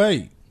was number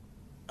 8?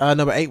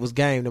 Number 8 was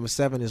Game. Number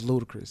 7 is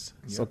Ludacris.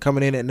 Yep. So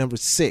coming in at number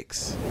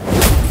 6.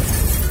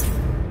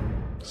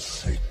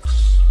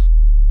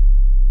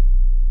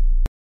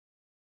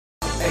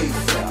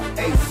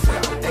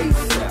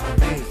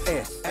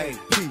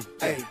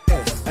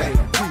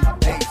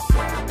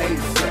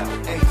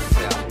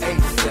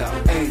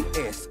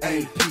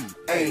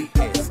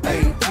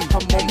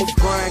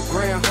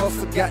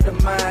 Got the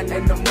mind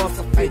and the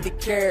muscle, 50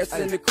 carats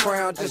in the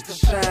crown just to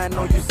shine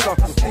on you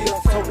suckers.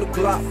 Still told the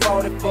Glock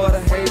 40 for the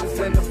haters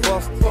and the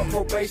busters. For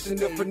probation,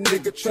 if a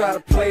nigga try to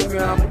play me,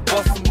 I'ma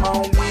bust him. I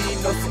don't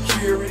need no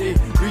security,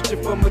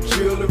 reaching for my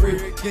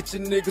jewelry. Get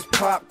your niggas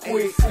pop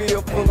quick,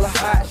 feel full of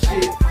hot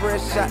shit.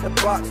 Fresh out the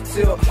box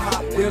tip,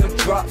 hot, then a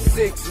drop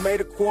 6.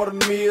 Made a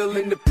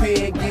 $250,000 in the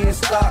pen, getting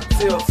stock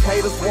tips.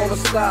 Haters wanna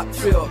stop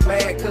tip,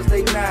 mad cause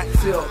they not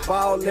tip.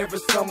 Ball every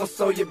summer,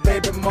 so your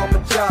baby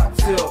mama job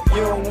tip.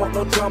 You don't want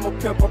no drama,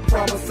 pimp, I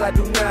promise I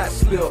do not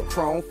slip.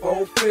 Chrome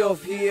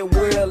 4/5, here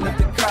well if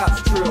the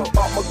cops trip.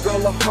 Bought my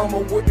girl a Hummer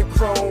with the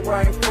chrome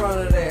right in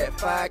front of that.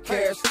 5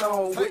 carat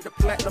stone with the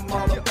platinum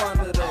all up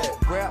under that.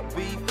 Rap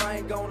beef, I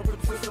ain't gonna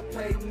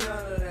participate in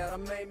none of that.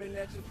 I'm aiming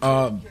at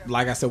you.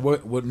 Like I said,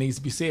 what needs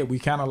to be said, we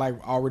kind of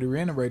like already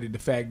reiterated the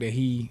fact that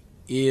he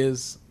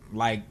is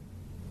like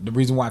the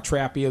reason why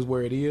trap is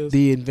where it is.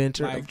 The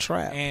inventor of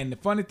trap. And the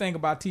funny thing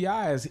about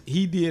T.I. is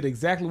he did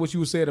exactly what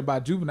you said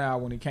about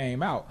Juvenile when he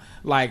came out.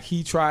 Like,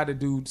 he tried to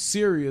do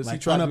serious. Like, he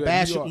tried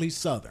unabashedly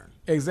Southern.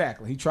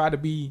 Exactly. He tried to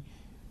be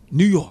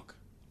New York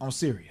on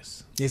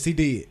serious. Yes, he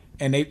did.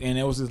 And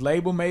it was his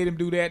label made him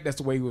do that. That's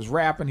the way he was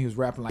rapping. He was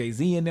rapping like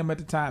Jay-Z and them at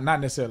the time. Not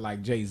necessarily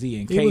like Jay-Z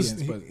and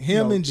Cadence, but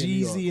him and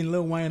Jeezy and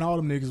Lil Wayne, all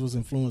them niggas was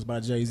influenced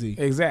by Jay-Z.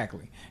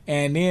 Exactly.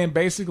 And then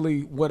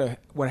basically what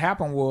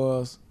happened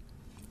was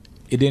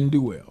it didn't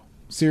do well.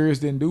 Sirius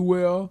didn't do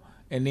well,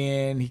 and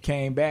then he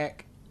came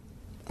back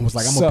and was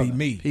like, I'm gonna be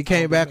me. He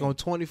came back on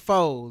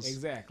 24s.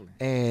 Exactly.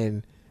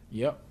 And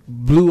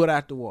blew it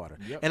out the water.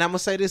 Yep. And I'm gonna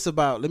say this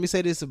about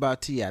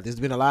T.I. There's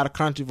been a lot of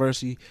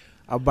controversy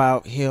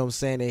about him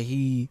saying that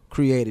he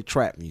created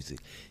trap music.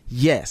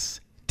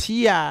 Yes,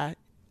 T.I.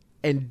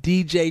 and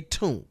DJ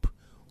Toomp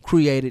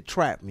created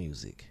trap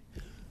music.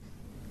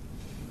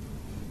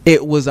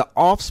 It was an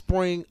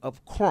offspring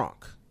of Crunk.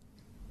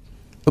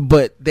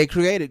 But they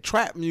created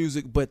trap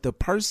music, but the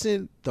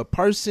person,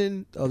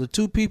 or the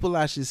two people,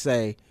 I should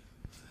say,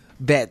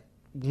 that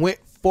went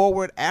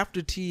forward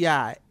after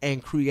T.I.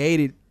 and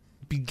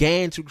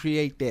began to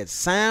create that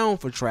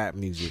sound for trap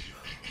music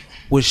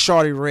was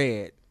Shawty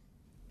Redd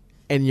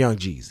and Young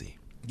Jeezy.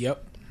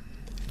 Yep.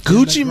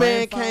 Gucci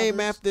Man came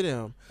after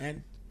them.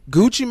 And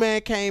Gucci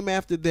Man came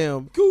after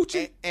them.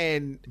 Gucci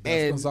and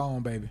That's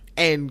on, baby.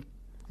 And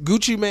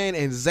Gucci Man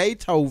and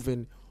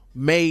Zaytoven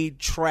made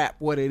trap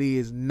what it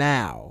is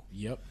now.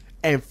 Yep.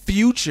 And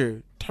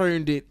Future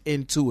turned it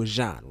into a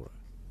genre.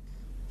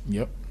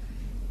 Yep.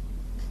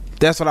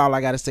 That's what all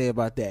I got to say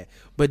about that.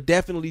 But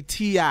definitely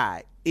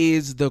T.I.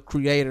 is the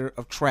creator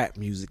of trap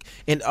music.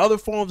 In other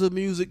forms of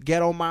music,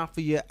 Ghetto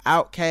Mafia,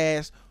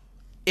 Outkast,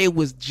 it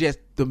was just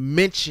the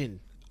mention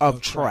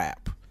of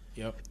trap.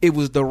 Yep. It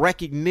was the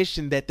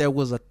recognition that there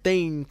was a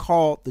thing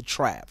called the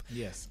trap.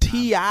 Yes.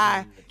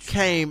 T.I.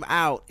 came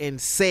out and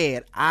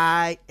said,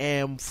 I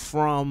am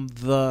from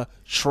the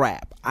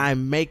trap.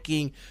 I'm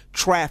making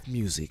trap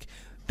music.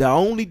 The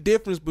only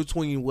difference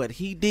between what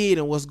he did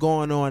and what's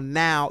going on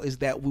now is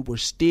that we were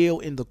still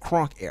in the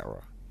crunk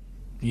era.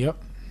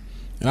 Yep.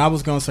 And I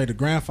was gonna say the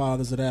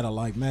grandfathers of that are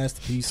like Master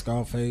P,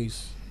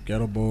 Scarface,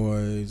 Ghetto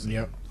Boys.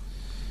 Yep.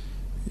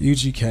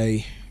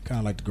 UGK, kind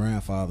of like the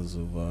grandfathers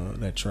of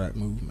that trap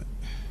movement.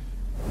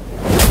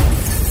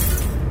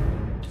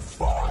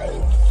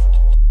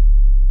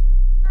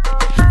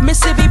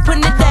 Mississippi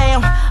putting it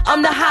down.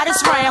 I'm the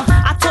hottest round.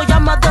 I told y'all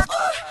mother,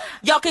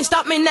 y'all can't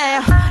stop me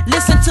now.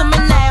 Listen to me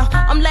now.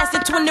 I'm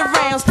lasting 20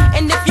 rounds.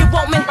 And if you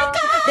want me,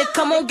 then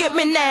come on get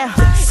me now.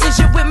 Is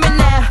you with me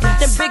now?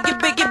 Then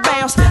biggie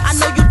bounce. I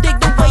know you dig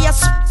the way I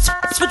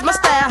switch my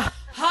style.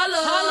 Holla,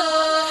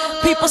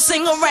 holla. People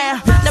sing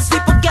around. Now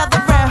people gather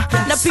round.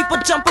 Now people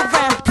jump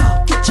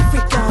around. Get your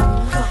freak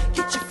on.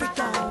 Get your freak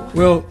on.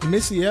 Well,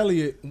 Missy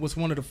Elliott was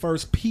one of the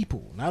first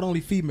people, not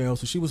only female,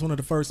 so she was one of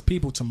the first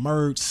people to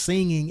merge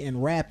singing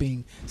and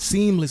rapping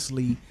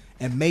seamlessly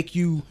and make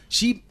you.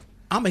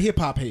 I'm a hip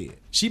hop head.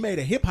 She made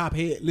a hip hop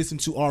head listen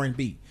to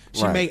R&B.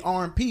 She made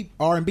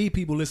R&B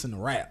people listen to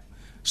rap.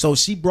 So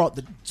she brought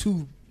the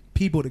two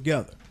people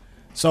together.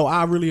 So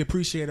I really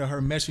appreciated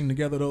her meshing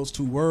together those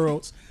two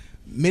worlds.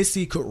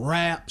 Missy could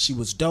rap. She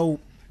was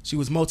dope. She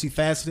was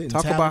multifaceted and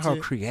Talk talented. about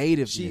her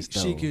creativeness,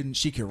 though.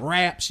 She can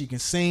rap. She can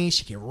sing.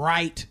 She can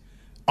write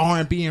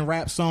R&B and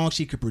rap songs.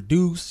 She could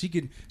produce. She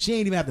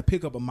ain't even have to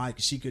pick up a mic.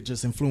 She could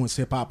just influence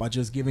hip hop by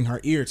just giving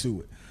her ear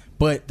to it.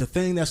 But the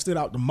thing that stood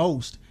out the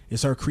most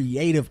is her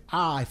creative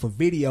eye for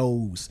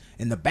videos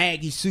and the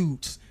baggy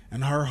suits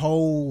and her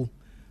and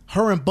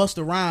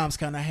Busta Rhymes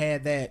kind of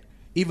had that.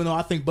 Even though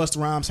I think Busta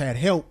Rhymes had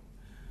help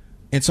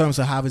in terms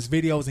of how his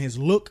videos and his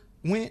look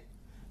went,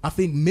 I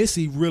think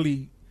Missy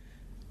really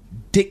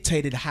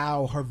dictated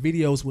how her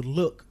videos would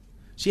look.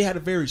 She had a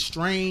very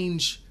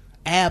strange,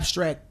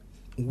 abstract,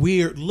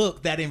 weird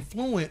look that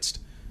influenced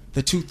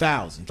the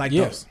 2000s. Like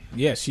yes,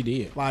 she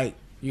did. Like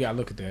you gotta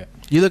look at that.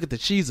 You look at the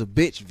She's a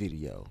Bitch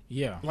video.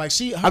 Yeah, like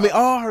all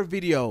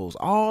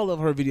of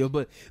her videos,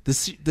 but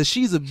the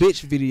She's a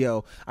Bitch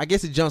video, I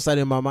guess it jumps out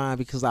in my mind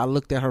because I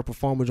looked at her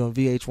performance on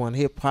VH1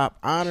 Hip Hop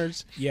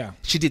Honors. Yeah,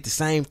 she did the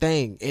same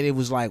thing, and it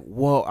was like,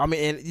 whoa. I mean,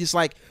 and it's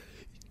like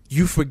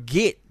you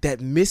forget that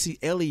Missy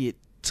Elliott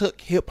took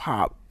hip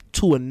hop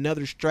to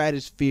another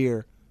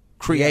stratosphere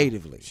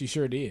creatively. Yeah, she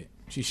sure did.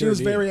 She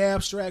was very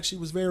abstract. She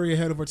was very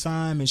ahead of her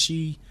time, and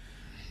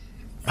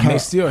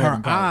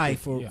her eye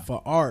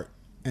for art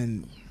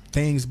and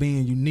things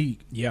being unique.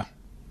 Yeah.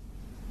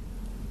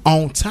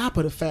 On top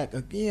of the fact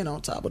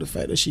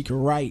that she could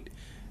write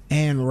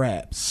and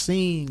rap,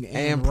 sing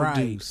and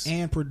write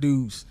and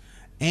produce,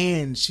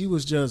 and she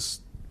was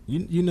just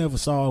you never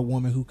saw a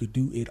woman who could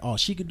do it all.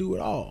 She could do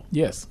it all.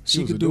 Yes,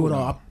 she could do it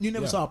all. You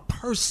never saw a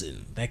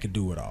person that could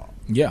do it all.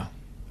 Yeah.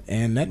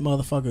 And that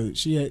motherfucker,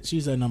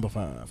 she's at number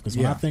 5. Because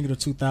when I think of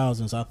the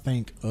 2000s, I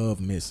think of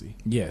Missy.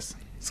 Yes.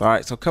 So, all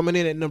right. So coming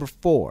in at number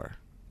 4.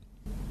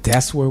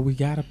 That's where we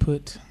got to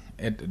put,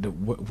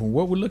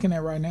 what we're looking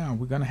at right now,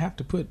 we're going to have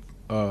to put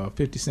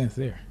 50 Cent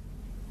there.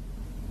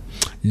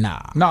 Nah,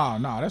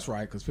 that's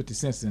right. Because 50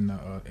 Cent's in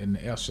the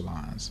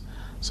echelons.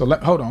 So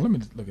hold on. Let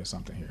me look at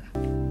something here.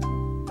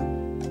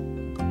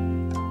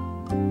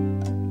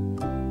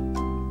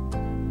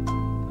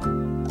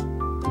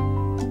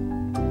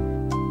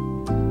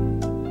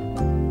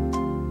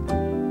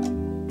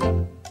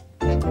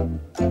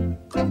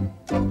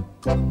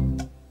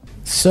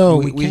 So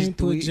we can't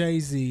put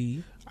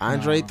Jay-Z.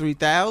 Andre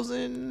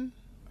 3000.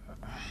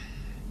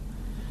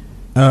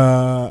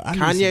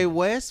 Kanye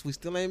West. We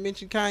still ain't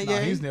mentioned Kanye. No,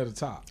 he's near the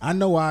top. I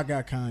know I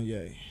got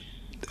Kanye.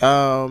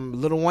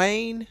 Lil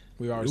Wayne.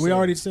 We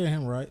already said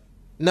him, right?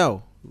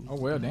 No. Oh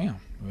well, damn.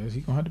 Well,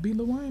 he's gonna have to be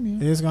Lil Wayne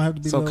then. It's gonna have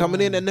to be. So Lil coming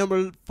Wayne. in at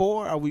number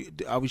 4, are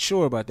we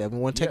sure about that? We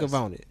want to take a vote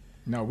on it.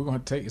 No, we're gonna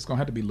take. It's gonna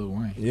have to be Lil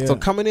Wayne. Yeah. So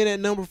coming in at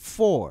number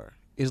 4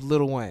 is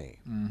Lil Wayne.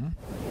 Mm-hmm.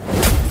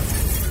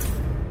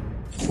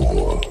 You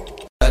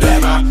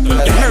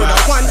heard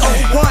of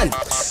 101,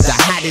 the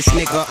hottest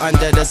nigga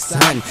under the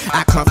sun.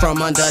 I come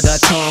from under the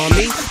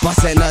Tommy,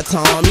 bustin' a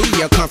Tommy.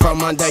 You come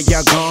from under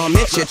your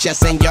garment, your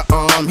chest and your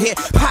arm hit.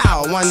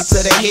 Pow, one to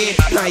the head.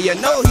 Now you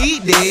know he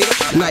did.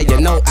 Now you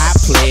know I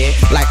played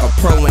like a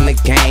pro in the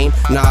game.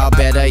 Nah,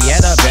 better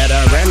yet, a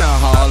veteran, a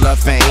Hall of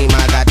Fame.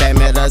 I got that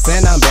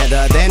medicine, I'm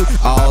better than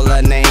all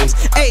the names.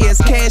 Hey,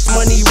 it's Cash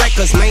Money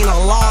Records, man, a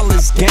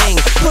lawless gang.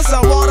 Put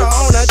some water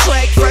on the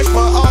track, fresh for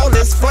all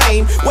this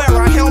flame.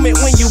 Wear a helmet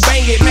when you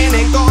bang it, man,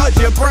 and guard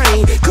your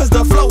brain. Cause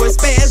the flow is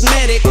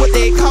spasmodic, what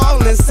they call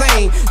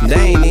insane.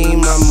 They ain't even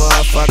my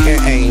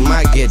motherfucking aim.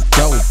 I get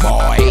dope,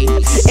 boy.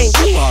 And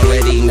you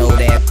already know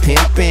that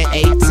pimpin'.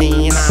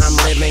 18, I'm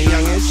living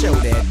young and show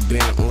that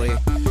Bentley.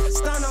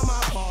 Stun on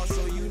my paw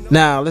so you know.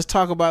 Now let's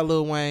talk about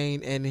Lil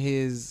Wayne and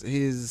his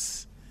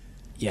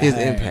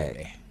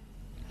impact.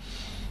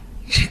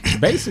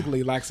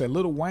 Basically, like I said,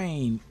 Lil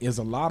Wayne is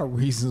a lot of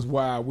reasons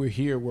why we're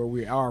here where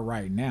we are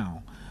right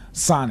now,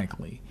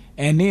 sonically.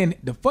 And then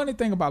the funny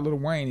thing about Lil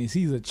Wayne is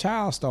he's a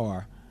child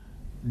star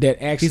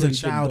that actually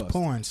he's a child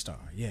porn star.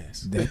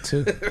 Yes, that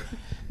too.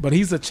 But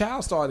he's a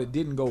child star that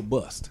didn't go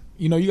bust.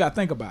 You know, you got to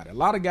think about it. A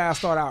lot of guys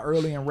start out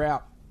early in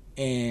rap,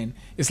 and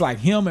it's like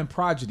him and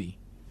Prodigy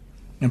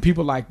and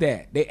people like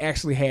that. They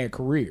actually had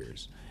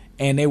careers,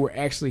 and they were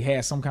actually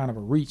had some kind of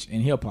a reach in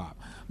hip hop.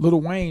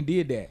 Lil Wayne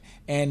did that,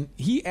 and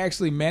he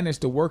actually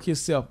managed to work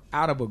himself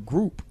out of a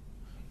group,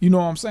 you know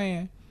what I'm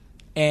saying,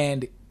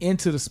 and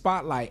into the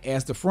spotlight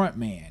as the front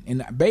man.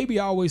 And Baby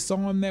always saw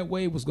him that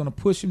way, was going to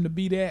push him to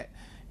be that,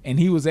 and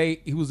he was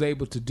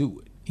able to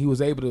do it. He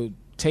was able to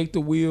take the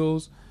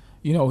wheels.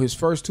 You know, his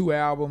first 2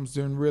 albums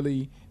didn't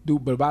really do,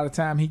 but by the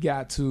time he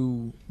got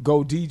to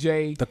Go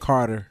DJ, The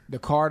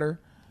Carter,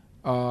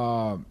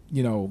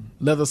 you know,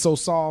 Leather So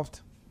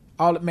Soft.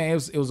 All man,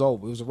 it was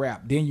over. It was a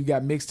wrap. Then you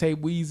got Mixtape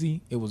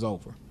Weezy. It was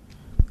over,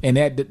 and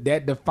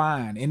that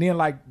defined. And then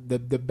like the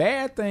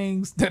bad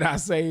things that I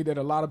say that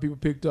a lot of people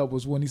picked up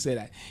was when he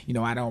said, you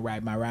know, I don't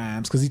write my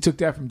rhymes, because he took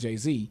that from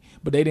Jay-Z,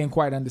 but they didn't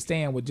quite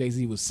understand what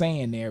Jay-Z was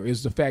saying there. It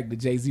was the fact that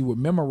Jay-Z would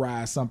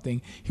memorize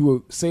something. He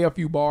would say a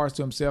few bars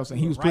to himself,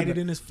 and he was write it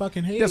in his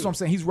fucking head. That's what I'm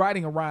saying. He's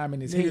writing a rhyme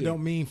in his head.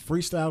 Don't mean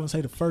freestyle and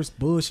say the first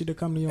bullshit that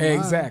come to your mind.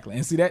 Exactly.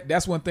 And see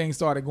that's when things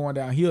started going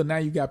downhill. Now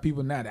you got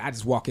people now that I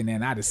just walk in there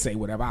and I just say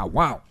whatever I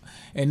want.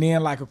 And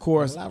then like of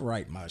course I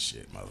write my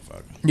shit,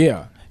 motherfucker.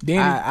 Yeah. Then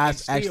I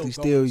actually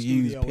still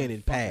use pen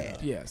and pad.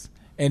 Yes.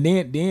 And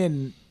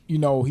then you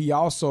know, he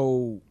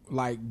also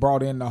like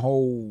brought in the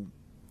whole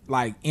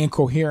like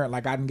incoherent,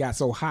 like I done got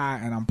so high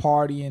and I'm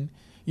partying,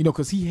 you know,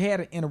 because he had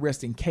an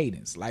interesting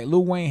cadence. Like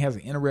Lil Wayne has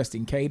an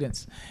interesting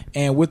cadence,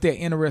 and with that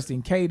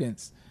interesting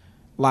cadence,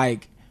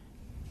 like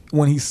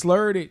when he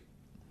slurred it,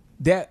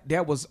 that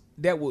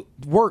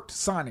worked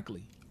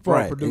sonically for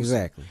a producer.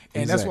 Exactly.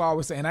 And that's why I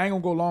always say, and I ain't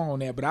gonna go long on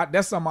that, but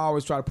that's something I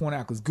always try to point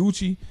out, because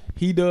Gucci,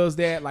 he does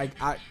that. Like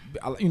I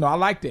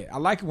like that. I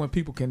like it when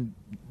people can,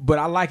 but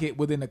I like it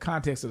within the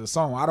context of the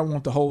song. I don't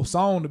want the whole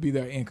song to be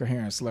their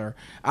incoherent slur.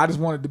 I just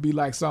want it to be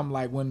like something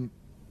like when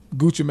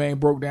Gucci Mane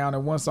broke down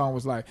and one song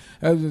was like,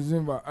 you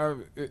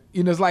know,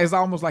 it's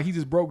almost like he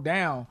just broke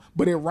down,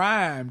 but it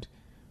rhymed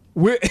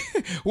with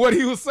what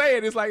he was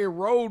saying. It's like it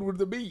rolled with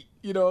the beat.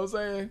 You know what I'm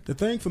saying? The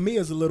thing for me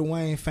as a Lil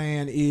Wayne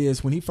fan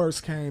is when he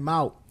first came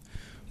out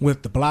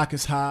with The Block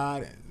Is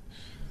Hot and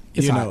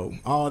you know,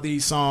 all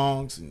these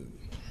songs. And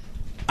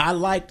I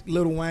liked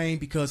Lil Wayne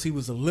because he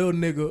was a little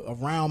nigga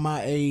around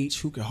my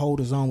age who could hold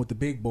his own with the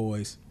big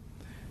boys.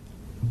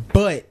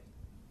 But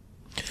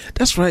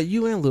that's right,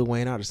 you and Lil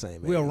Wayne are the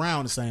same age. We're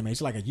around the same age,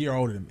 like a year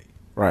older than me.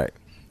 Right.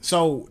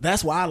 So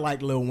that's why I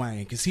like Lil Wayne,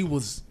 because he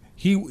was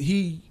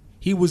me.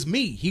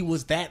 He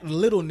was that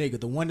little nigga,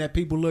 the one that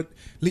people looked.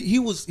 He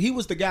was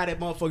the guy that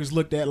motherfuckers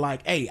looked at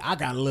like, hey, I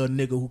got a little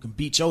nigga who can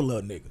beat your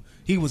little nigga.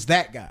 He was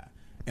that guy,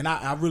 and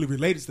I really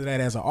related to that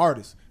as an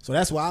artist. So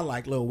that's why I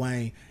like Lil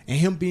Wayne, and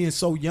him being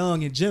so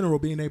young in general,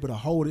 being able to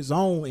hold his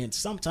own and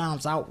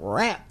sometimes out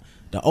rap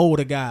the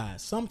older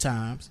guys.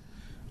 Sometimes.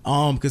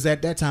 Because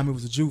at that time it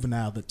was a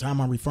Juvenile. The time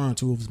I'm referring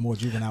to, it was more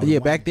Juvenile. Yeah,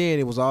 back then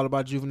it was all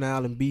about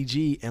Juvenile and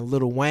BG and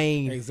Lil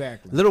Wayne.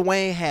 Exactly. Lil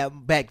Wayne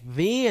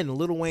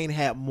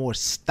had more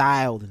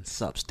style than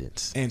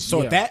substance. And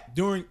so that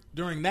during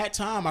that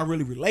time, I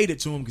really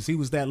related to him because he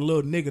was that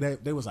little nigga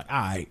that they was like,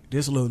 all right,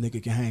 this little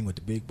nigga can hang with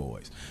the big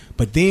boys.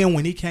 But then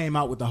when he came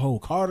out with the whole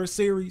Carter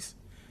series,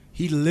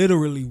 he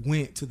literally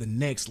went to the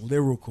next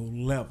lyrical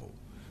level.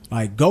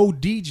 Like Go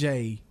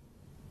DJ,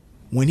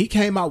 when he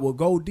came out with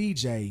Go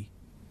DJ,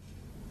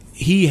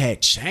 he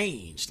had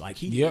changed. Like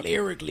he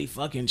lyrically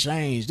fucking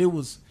changed. It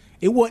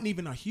wasn't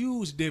even a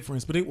huge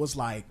difference, but it was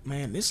like,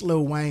 man, this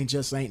Lil Wayne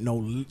just ain't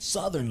no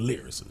Southern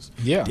lyricist.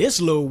 Yeah. This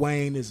Lil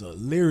Wayne is a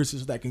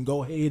lyricist that can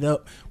go head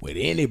up with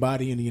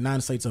anybody in the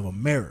United States of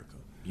America.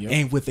 Yep.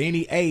 And with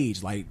any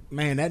age. Like,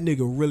 man, that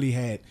nigga really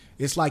had,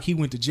 it's like he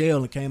went to jail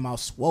and came out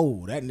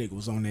swole. That nigga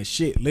was on that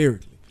shit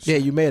lyrically. Yeah,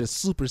 you made a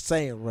Super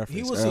Saiyan reference.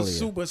 He was earlier. a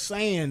Super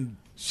Saiyan.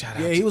 Shout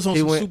out. Yeah, he was on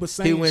Super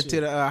Saiyan. He went shit.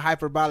 to the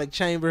hyperbolic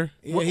chamber.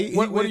 Yeah,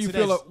 what do you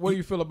feel? What do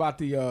you feel about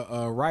the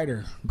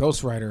writer,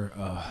 ghostwriter?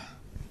 I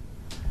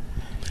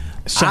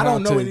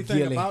don't know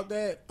anything about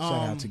that.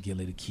 Shout out to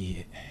Gilly the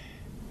Kid.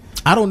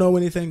 I don't know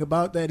anything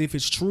about that. If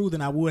it's true,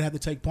 then I would have to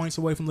take points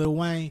away from Lil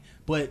Wayne.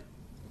 But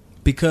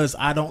because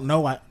I don't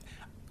know,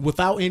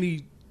 without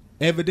any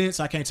evidence,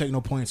 I can't take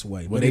no points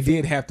away. Well, they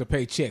did have to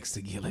pay checks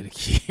to Gilly the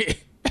Kid.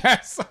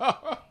 So,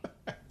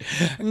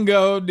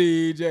 go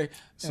DJ.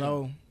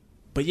 So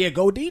But yeah,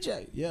 go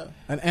DJ. Yeah,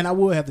 and I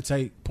would have to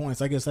take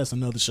points. I guess that's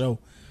another show.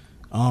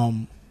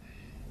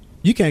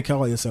 You can't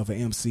call yourself an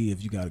MC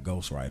if you got a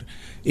ghostwriter.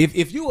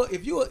 If you,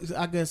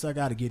 I guess I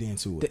got to get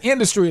into it. The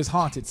industry is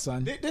haunted,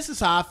 son. This is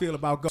how I feel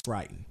about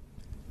ghostwriting.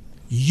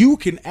 You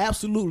can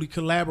absolutely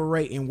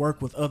collaborate and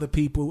work with other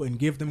people and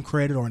give them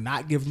credit or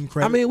not give them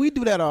credit. I mean, we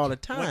do that all the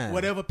time.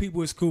 Whatever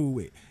people is cool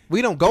with.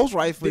 We don't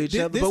ghostwrite for each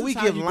other, but we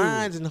give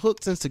lines and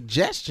hooks and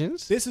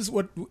suggestions. This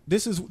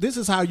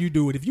is how you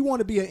do it. If you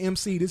want to be an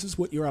MC, this is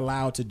what you're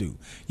allowed to do.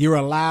 You're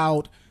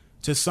allowed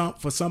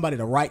for somebody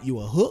to write you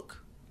a hook.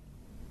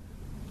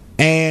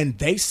 And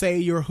they say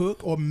your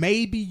hook, or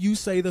maybe you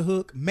say the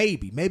hook.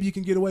 Maybe you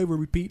can get away with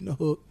repeating the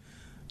hook.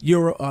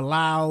 You're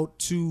allowed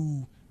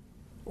to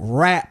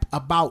rap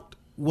about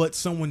what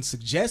someone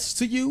suggests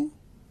to you.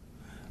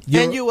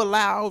 And you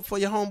allowed for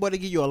your homeboy to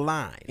give you a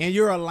line. And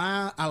you're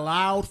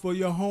allowed for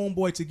your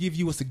homeboy to give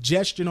you a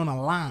suggestion on a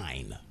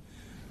line.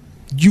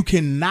 You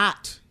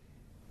cannot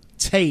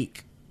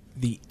take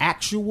the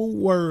actual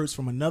words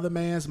from another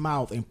man's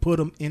mouth and put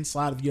them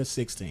inside of your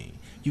 16.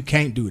 You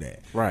can't do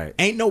that. Right.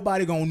 Ain't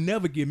nobody gonna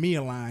never give me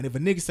a line. If a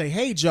nigga say,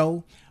 hey,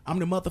 Joe, I'm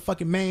the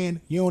motherfucking man,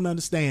 you don't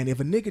understand. If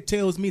a nigga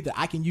tells me that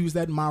I can use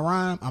that in my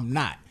rhyme, I'm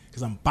not.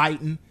 Because I'm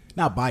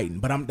not biting,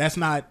 but that's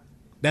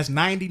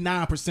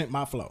 99%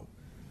 my flow.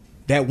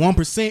 That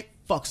 1%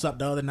 fucks up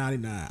the other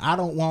 99. I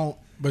don't want.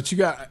 But you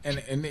got,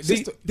 and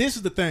this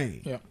is the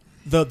thing. Yeah.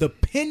 The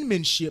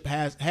penmanship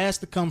has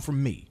to come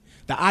from me.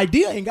 The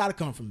idea ain't got to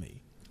come from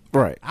me.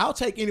 Right. I'll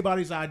take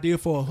anybody's idea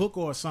for a hook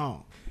or a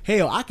song.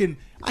 Hell, I can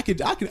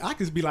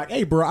be like,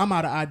 hey, bro, I'm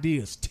out of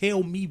ideas.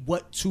 Tell me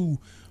what to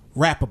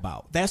rap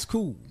about. That's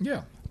cool.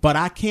 Yeah. But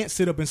I can't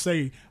sit up and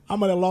say,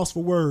 I'm at a loss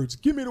for words.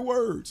 Give me the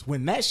words.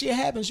 When that shit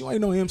happens, you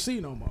ain't no MC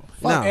no more.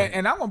 No.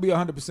 And I'm going to be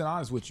 100%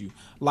 honest with you.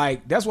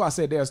 Like, that's why I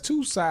said there's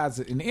two sides,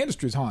 and the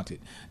industry is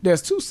haunted.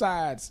 There's two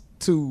sides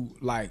to,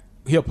 like,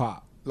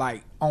 hip-hop.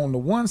 Like, on the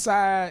one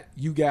side,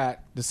 you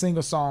got the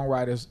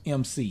singer-songwriters,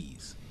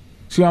 MCs.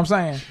 See what I'm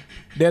saying?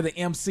 They're the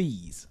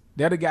MCs.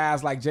 They're the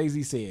guys like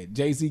Jay-Z said.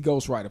 Jay-Z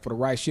ghostwriter. For the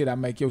right shit, I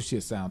make your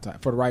shit sound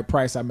tight. For the right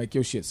price, I make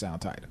your shit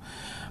sound tighter.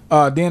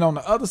 Then on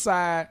the other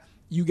side,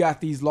 you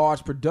got these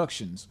large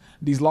productions.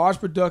 These large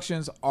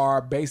productions are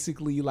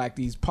basically like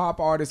these pop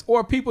artists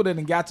or people that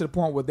got to the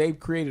point where they've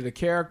created a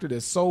character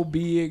that's so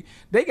big,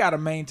 they got to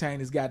maintain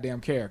this goddamn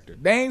character.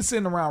 They ain't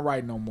sitting around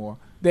writing no more.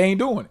 They ain't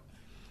doing it.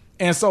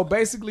 And so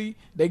basically,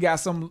 they got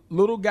some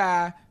little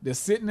guy that's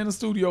sitting in a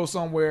studio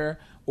somewhere,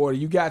 or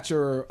you got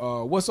your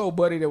what's old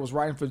buddy that was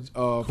writing for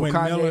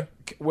Kanye? Miller.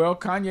 Well,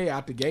 Kanye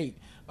out the gate.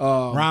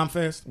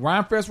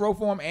 Rhymefest wrote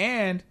for him,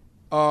 and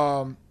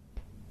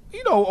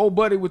old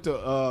buddy with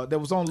the that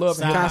was on Love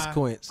and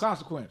Consequence.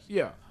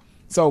 Yeah.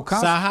 So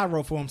Sci-Hi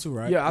wrote for him too,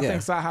 right? Yeah, I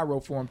think Sci-Hi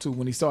wrote for him too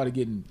when he started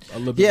getting a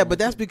little bit. Yeah, but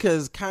that's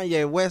because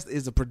Kanye West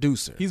is a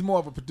producer. He's more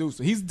of a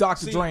producer. He's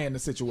Dr. Dre in the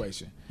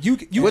situation.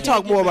 We'll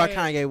talk more about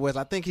Kanye West.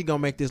 I think he's gonna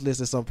make this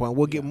list at some point.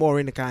 We'll get more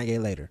into Kanye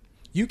later.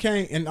 You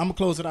can't, and I'm gonna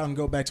close it out and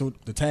go back to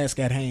the task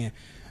at hand.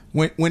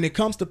 When it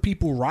comes to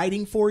people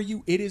writing for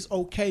you, it is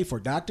okay for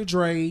Dr.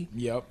 Dre.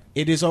 Yep.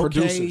 It is okay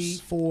Producers.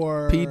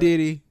 for P.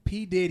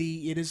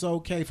 Diddy. It is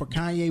okay for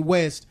Kanye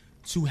West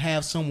to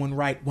have someone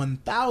write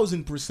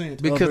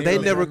 1,000% because they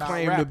never not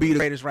claimed to rappers. be the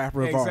greatest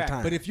rapper of all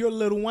time. But if you're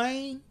Lil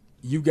Wayne,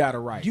 you gotta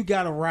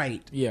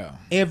write. Yeah.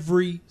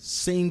 Every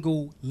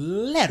single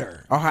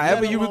letter. Or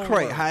however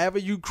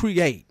you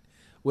create.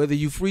 Whether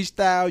you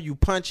freestyle, you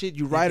punch it,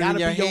 you write it in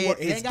your head,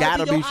 it's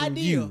gotta be from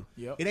you.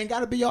 Yep. It ain't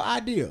gotta be your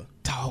idea.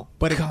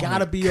 But it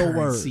gotta be your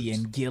words.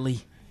 And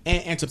Gilly.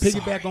 And to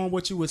piggyback on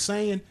what you were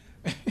saying,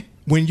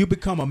 when you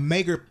become a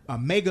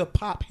mega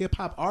pop hip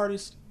hop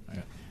artist,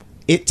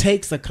 it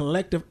takes a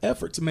collective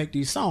effort to make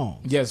these songs.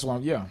 Yes, well,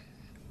 yeah.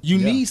 You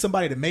need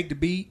somebody to make the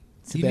beat.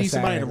 You need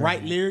somebody to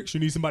write lyrics. You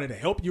need somebody to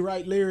help you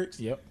write lyrics.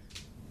 Yep.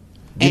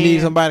 You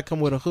need somebody to come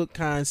with a hook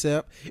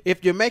concept.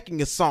 If you're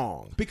making a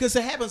song. Because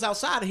it happens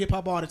outside of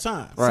hip-hop all the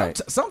time. Right.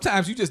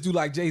 Sometimes you just do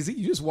like Jay-Z.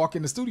 You just walk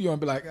in the studio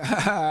and be like,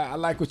 I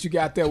like what you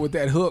got there with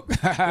that hook.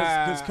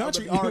 Because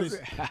country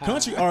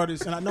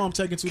artists, and I know I'm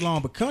taking too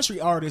long, but country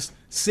artists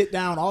sit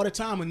down all the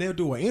time and they'll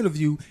do an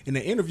interview. In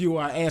the interview,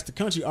 I ask the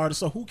country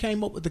artist, so who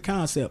came up with the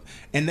concept?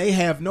 And they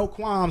have no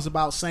qualms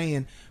about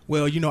saying,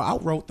 well, I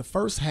wrote the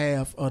first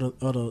half of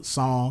the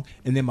song,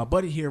 and then my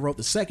buddy here wrote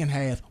the second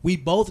half. We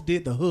both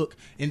did the hook,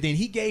 and then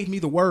he gave me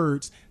the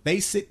words. They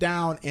sit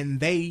down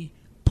and they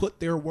put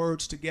their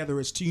words together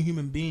as two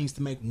human beings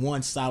to make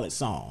one solid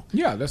song.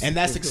 Yeah,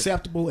 that's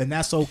acceptable, and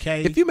that's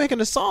okay. If you're making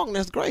a song,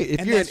 that's great.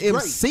 If you're an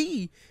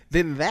MC,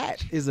 then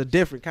that is a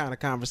different kind of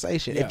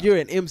conversation. Yeah. If you're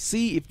an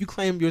MC, if you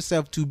claim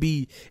yourself to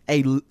be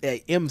a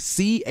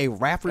MC, a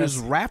rapper's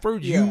rapper,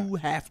 you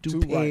have to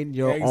pen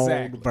your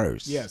own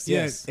verse. Yes,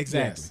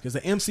 exactly. Because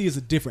the MC is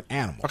a different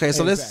animal. Okay,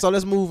 so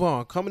let's move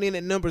on. Coming in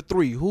at number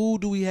 3, who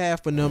do we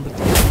have for number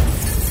 3?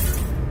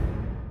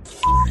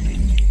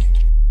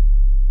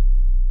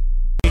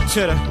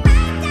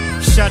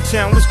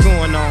 Shot-town, what's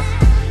going on?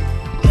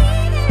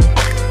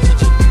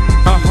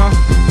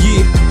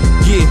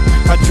 Yeah,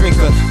 I drink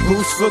a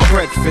boost for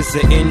breakfast,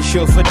 an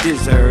insure for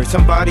dessert.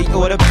 Somebody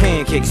order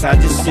pancakes, I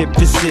just sip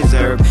the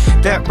scissor.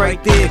 That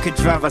right there could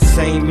drive a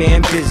sane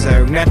man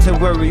berserk. Not to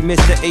worry,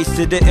 Mr. Ace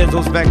to the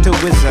Izzles back to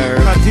Wizard.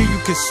 How do you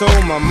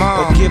console my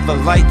mom or give her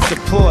light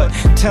support?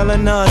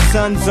 Telling her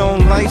son's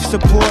on life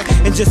support.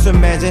 And just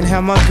imagine how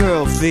my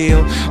girl feel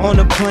on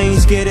the plane,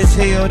 scared as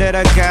hell that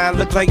a guy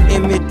look like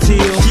Emmett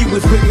Till. She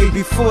was with me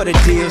before the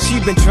deal, she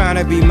been trying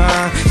to be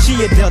mine.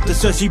 She a Delta,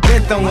 so she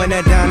been throwing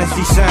that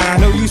dynasty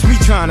sign. No use me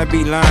trying to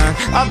be lying,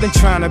 I've been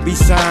trying to be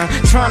signed.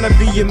 Trying to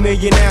be a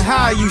millionaire,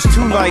 how I used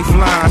 2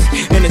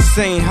 lifelines. In the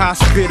same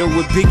hospital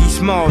where Biggie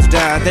Smalls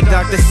died. The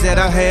doctor said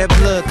I had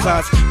blood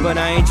clots, but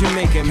I ain't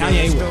Jamaican.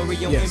 Kanye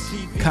West, yes.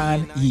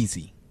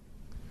 Kanye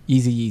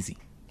Easy.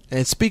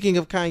 And speaking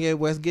of Kanye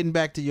West, getting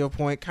back to your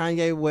point,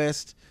 Kanye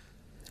West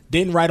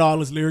didn't write all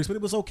his lyrics, but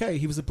it was okay.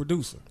 He was a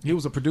producer.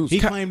 He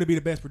claimed to be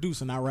the best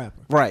producer, not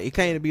rapper. Right. He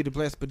claimed to be the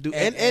best producer.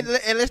 And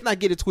let's not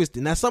get it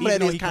twisted. Now, some of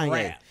that is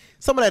Kanye.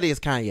 Some of that is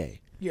Kanye.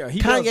 Yeah,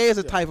 Kanye is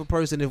the type of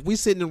person, if we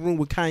sit in the room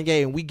with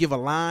Kanye and we give a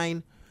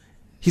line,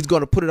 he's going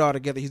to put it all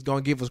together. He's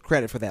going to give us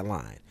credit for that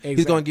line. Exactly.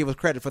 He's going to give us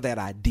credit for that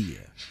idea.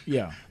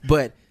 Yeah.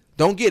 But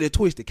don't get it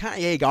twisted.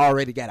 Kanye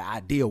already got an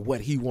idea of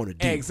what he want to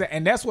do. Exactly.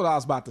 And that's what I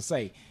was about to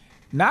say.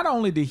 Not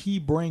only did he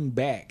bring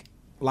back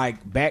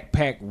like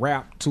backpack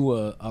rap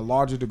to a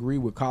larger degree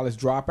with College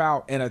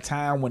Dropout at a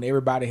time when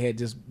everybody had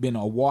just been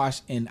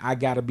awash and I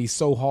gotta be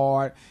so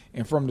hard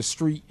and from the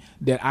street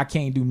that I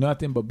can't do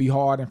nothing but be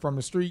hard and from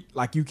the street,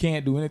 like you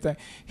can't do anything.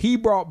 He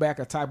brought back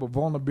a type of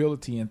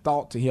vulnerability and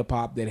thought to hip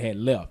hop that had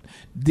left.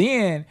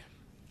 Then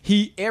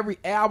every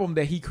album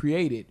that he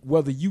created,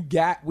 whether you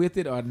got with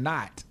it or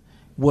not,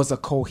 was a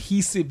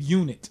cohesive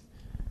unit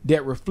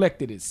that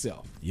reflected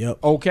itself. Yep.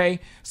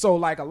 Okay? So,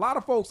 like, a lot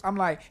of folks, I'm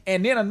like,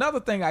 and then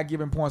another thing I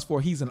give him points for,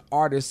 he's an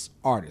artist.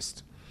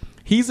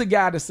 He's a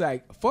guy to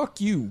say,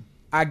 fuck you.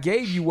 I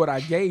gave you what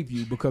I gave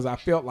you because I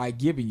felt like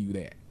giving you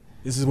that.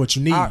 This is what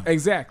you need.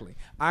 Exactly.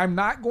 I'm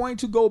not going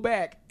to go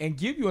back and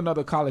give you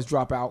another College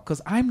Dropout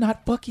because I'm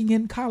not fucking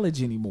in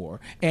college anymore.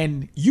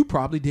 And you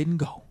probably didn't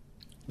go.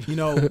 You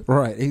know,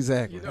 right,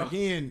 exactly. You know,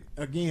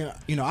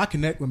 again, you know, I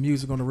connect with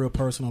music on a real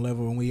personal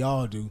level, and we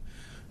all do.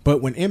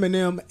 But when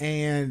Eminem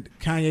and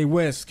Kanye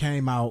West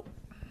came out,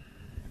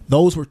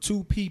 those were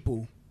 2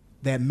 people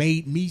that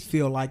made me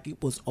feel like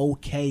it was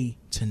okay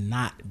to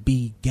not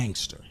be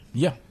gangster.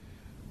 Yeah.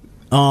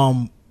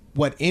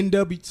 What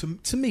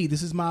to me,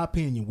 this is my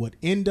opinion, what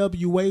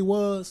NWA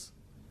was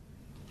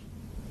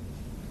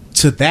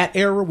to that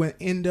era when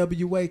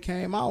NWA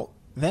came out,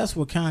 that's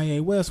what Kanye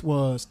West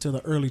was to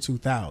the early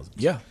 2000s.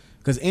 Yeah.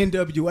 Because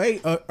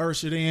NWA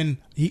ushered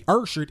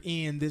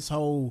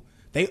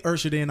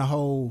in a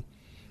whole,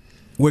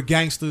 we're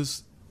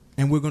gangsters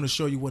and we're going to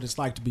show you what it's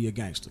like to be a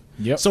gangster.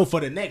 Yep. So for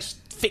the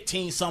next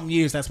 15-something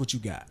years, that's what you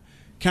got.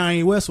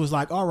 Kanye West was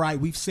like, all right,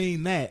 we've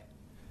seen that.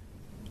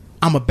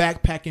 I'm a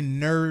backpacking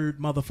nerd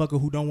motherfucker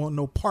who don't want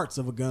no parts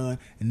of a gun,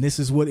 and this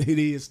is what it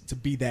is to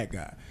be that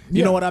guy.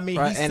 You know what I mean?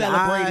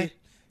 Right.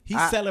 He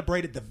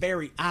celebrated the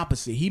very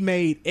opposite. He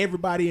made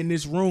everybody in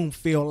this room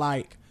feel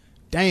like,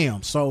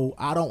 damn, so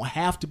I don't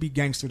have to be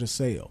gangster to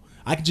sell.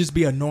 I can just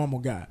be a normal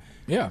guy.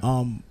 Yeah.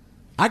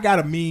 I got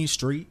a mean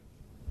street,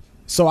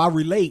 so I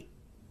relate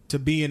to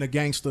being a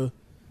gangster,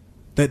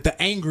 the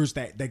angers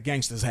that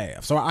gangsters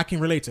have. So I can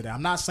relate to that.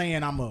 I'm not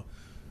saying I'm a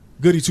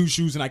goody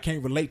two-shoes and I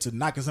can't relate to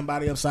knocking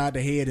somebody upside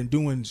the head and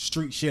doing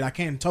street shit. I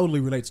can totally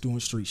relate to doing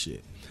street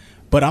shit.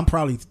 But I'm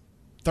probably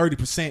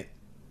 30%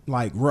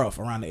 like rough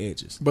around the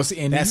edges. But see,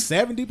 and that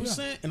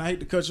 70%, and I hate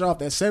to cut you off,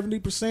 that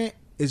 70%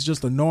 is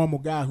just a normal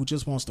guy who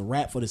just wants to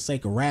rap for the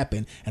sake of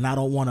rapping, and I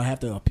don't want to have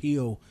to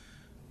appeal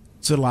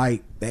to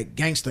like that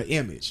gangster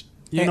image.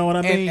 You know what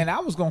I mean? And I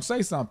was gonna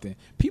say something.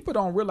 People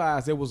don't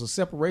realize there was a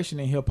separation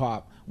in hip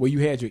hop where you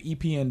had your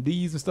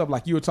EPMDs and stuff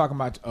like you were talking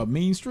about a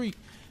Mean Street.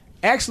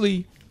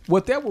 Actually,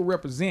 what that will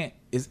represent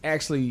is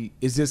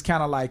just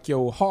kind of like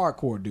your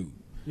hardcore dude.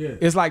 Yeah.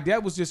 It's like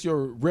that was just your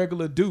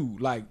regular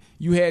dude. Like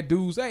you had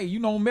dudes, hey, you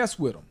don't mess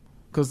with them.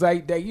 Cause they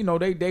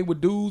were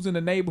dudes in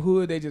the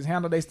neighborhood. They just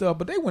handled their stuff,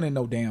 but they weren't in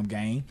no damn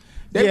gang.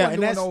 They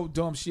weren't doing no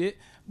dumb shit.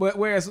 But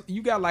whereas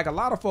you got like a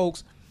lot of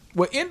folks,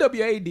 what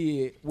NWA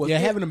did was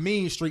having a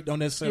mean streak don't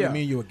necessarily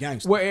mean you're a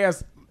gangster.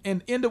 Whereas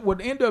what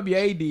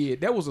NWA did,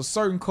 there was a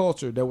certain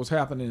culture that was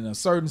happening in a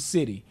certain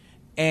city,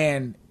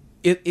 and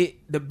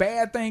the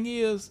bad thing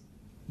is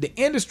the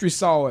industry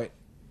saw it,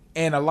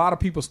 and a lot of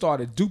people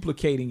started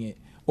duplicating it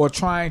or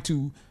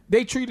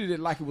they treated it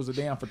like it was a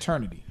damn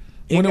fraternity.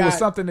 When it was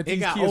something that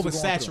these got kids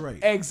oversaturated. were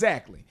going through.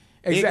 Exactly.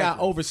 It got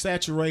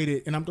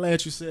oversaturated, and I'm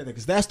glad you said that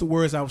because that's the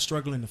words I was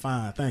struggling to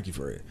find. Thank you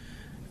for it.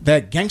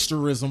 That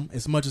gangsterism,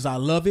 as much as I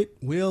love it,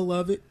 will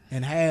love it,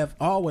 and have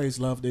always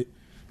loved it,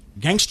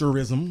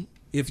 gangsterism,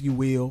 if you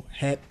will,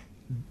 had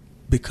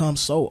become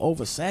so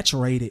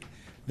oversaturated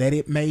that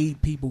it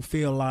made people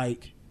feel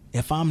like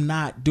if I'm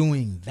not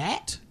doing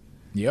that,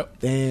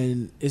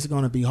 then it's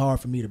going to be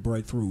hard for me to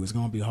break through. It's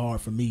going to be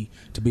hard for me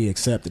to be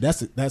accepted.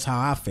 That's how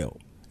I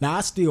felt. Now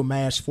I still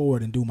mashed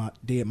forward and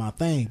did my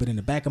thing, but in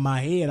the back of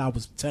my head, I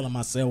was telling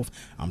myself,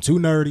 I'm too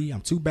nerdy,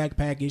 I'm too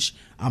backpackish,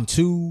 I'm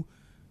too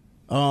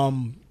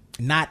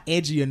not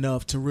edgy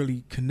enough to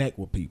really connect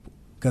with people.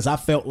 Because I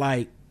felt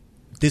like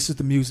this is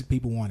the music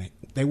people wanted.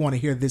 They want to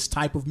hear this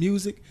type of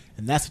music,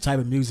 and that's the type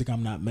of music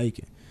I'm not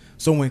making.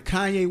 So when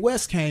Kanye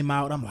West came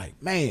out, I'm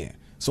like, man,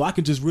 so I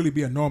can just really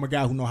be a normal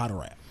guy who know how to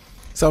rap.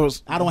 So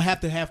I don't have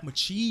to have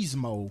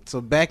machismo.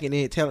 So backing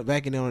in on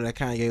that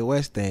Kanye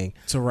West thing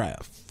to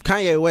rap.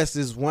 Kanye West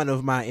is one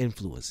of my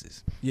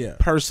influences. Yeah.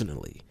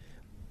 Personally,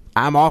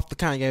 I'm off the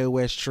Kanye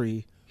West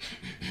tree.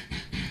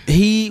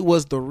 He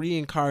was the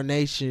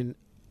reincarnation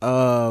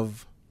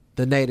of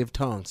the native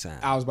tongue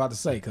sound. I was about to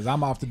say, because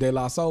I'm off the De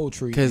La Soul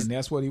tree, and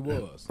that's what he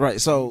was. Right.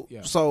 So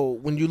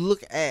when you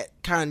look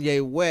at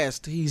Kanye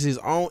West, he's his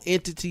own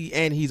entity,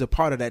 and he's a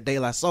part of that De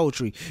La Soul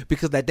tree,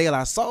 because that De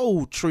La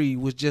Soul tree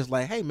was just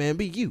like, hey man,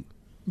 be you.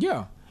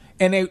 Yeah.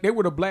 And they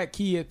were the black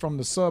kid from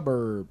the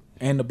suburb,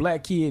 and the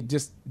black kid,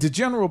 just the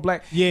general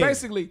black. Yeah.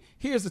 Basically,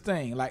 here's the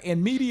thing. Like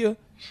in media,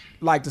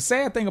 like the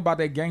sad thing about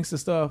that gangster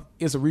stuff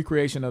is a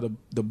recreation of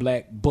the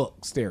black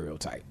buck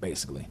stereotype,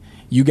 basically.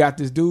 You got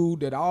this dude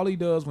that all he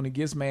does when he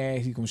gets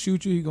mad, he's going to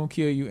shoot you, he's going to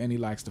kill you, and he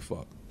likes to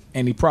fuck.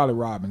 And he probably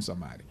robbing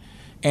somebody.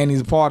 And he's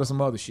a part of some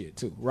other shit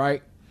too,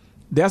 right?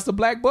 That's the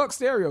black buck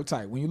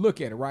stereotype when you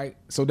look at it, right?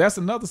 So that's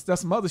some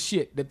other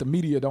shit that the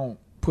media don't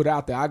put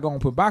out there. I go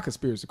and put my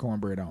conspiracy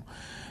cornbread on.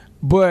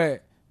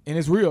 But, and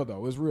it's real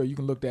though, it's real. You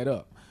can look that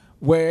up.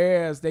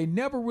 Whereas they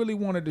never really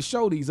wanted to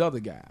show these other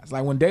guys.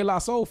 Like when De La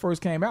Soul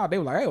first came out, they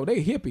were like, "Hey,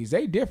 they hippies,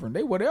 they different,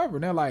 they whatever."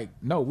 And they're like,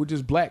 "No, we're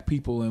just black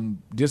people,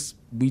 and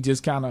we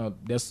just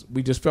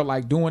felt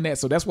like doing that."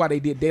 So that's why they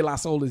did De La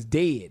Soul is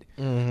Dead,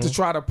 to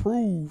try to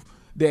prove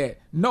that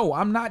no,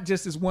 I'm not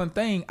just this one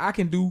thing. I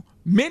can do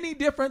many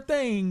different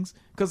things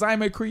because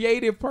I'm a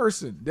creative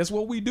person. That's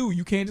what we do.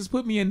 You can't just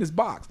put me in this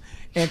box.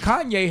 And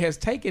Kanye has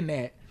taken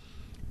that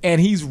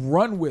and he's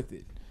run with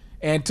it.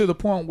 And to the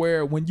point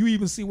where when you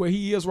even see where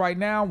he is right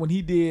now, when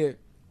he did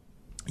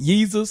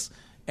Yeezus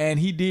and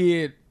he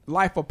did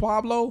Life of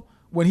Pablo,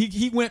 when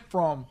he went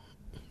from,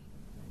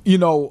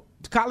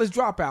 College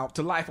Dropout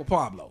to Life of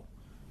Pablo.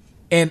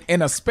 And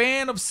in a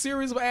span of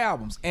series of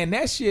albums. And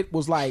that shit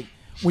was like,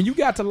 when you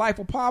got to Life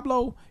of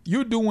Pablo,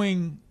 you're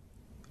doing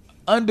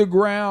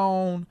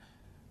underground,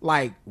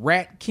 like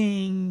Rat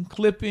King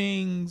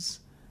clippings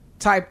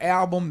type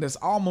album that's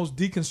almost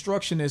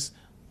deconstructionist,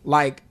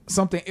 like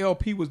something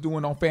LP was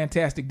doing on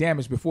Fantastic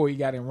Damage before he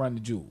got in Run the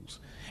Jewels.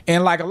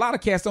 And like a lot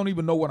of cats don't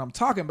even know what I'm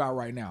talking about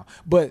right now.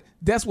 But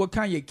that's what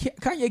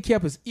Kanye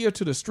kept his ear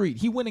to the street.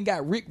 He went and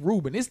got Rick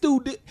Rubin. This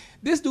dude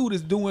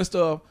is doing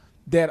stuff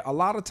that a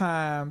lot of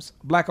times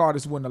black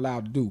artists weren't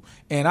allowed to do.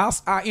 And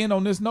I end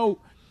on this note.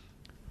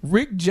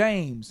 Rick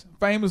James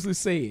famously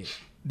said,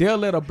 "They'll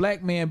let a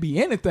black man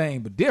be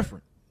anything but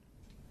different."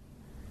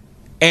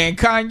 And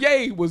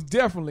Kanye was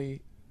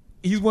definitely,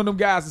 he's one of them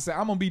guys that said,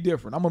 "I'm going to be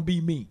different. I'm going to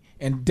be me."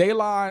 And De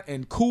La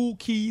and Kool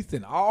Keith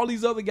and all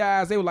these other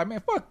guys, they were like,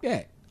 "Man, fuck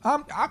that. I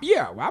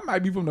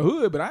might be from the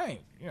hood, but I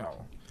ain't,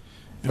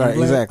 Right,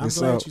 exactly. I'm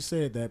glad you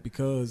said that,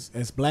 because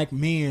as black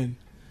men,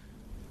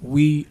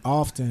 we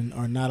often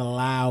are not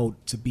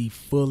allowed to be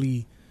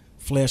fully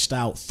fleshed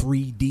out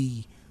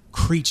 3D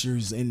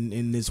creatures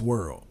in this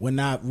world. We're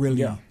not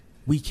really,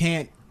 we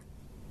can't,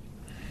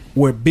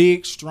 we're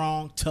big,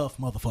 strong, tough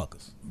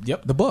motherfuckers.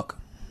 Yep, the book.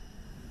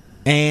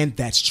 And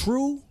that's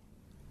true.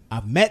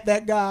 I've met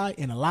that guy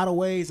in a lot of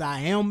ways.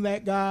 I am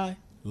that guy,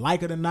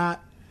 like it or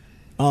not.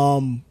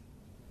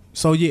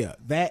 So yeah,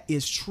 that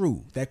is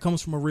true. That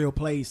comes from a real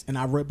place, and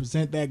I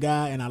represent that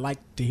guy, and I like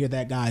to hear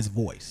that guy's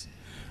voice.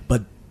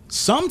 But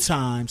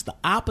sometimes the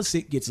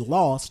opposite gets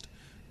lost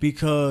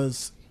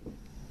because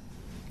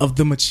of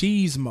the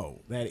machismo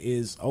that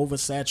is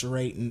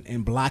oversaturating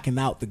and blocking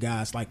out the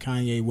guys like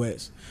Kanye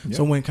West. Yep.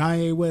 So when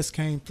Kanye West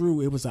came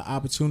through, it was an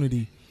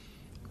opportunity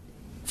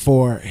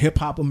for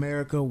hip-hop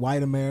America,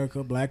 white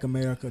America, black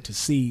America to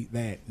see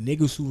that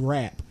niggas who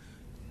rap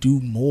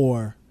do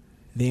more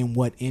than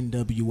what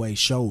NWA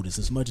showed us.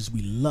 As much as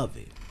we love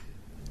it,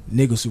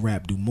 niggas who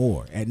rap do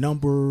more. At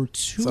number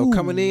 2. So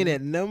coming in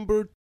at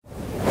number 2.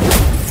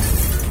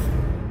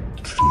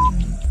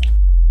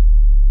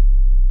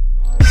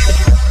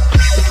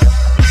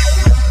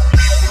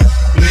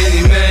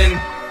 Many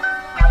men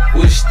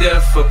wish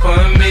death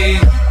upon me.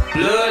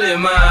 Blood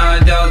in my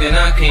eye, dog, and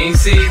I can't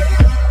see.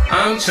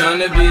 I'm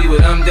tryna be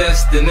what I'm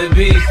destined to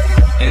be,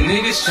 and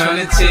niggas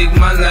tryna take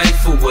my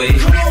life away.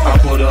 I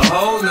put a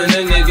hole in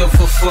a nigga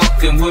for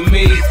fucking with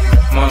me.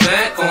 My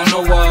back on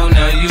the wall,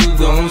 now you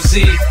gon'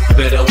 see.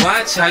 Better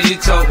watch how you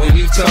talk when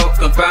you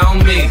talk about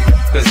me,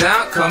 cause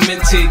I'll come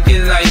and take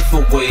your life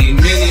away.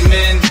 Many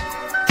men,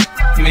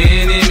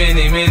 many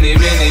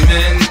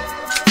men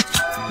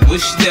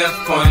wish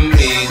death on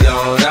me,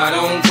 dawg. I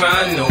don't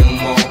cry no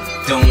more.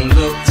 Don't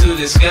look to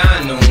the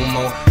sky no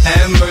more.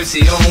 Have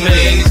mercy on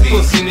me. These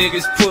pussy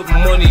niggas put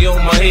money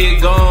on my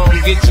head. Gone,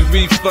 get your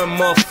refund,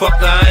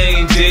 motherfucker. I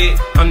ain't dead.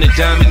 I'm the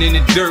diamond in the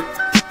dirt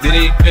that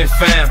ain't been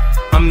found.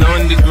 I'm the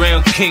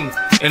underground king.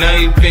 and I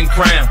ain't been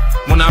crowned.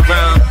 When I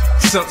rhyme,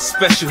 something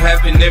special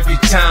happen every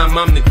time.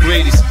 I'm the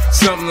greatest,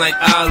 something like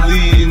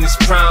Ali in his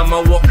prime.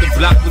 I walk the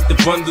block with the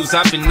bundles,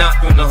 I've been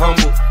knocked on the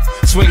humble.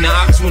 Swing the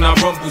ox when I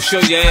rumble, show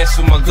your ass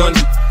with my gun.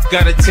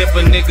 Gotta tip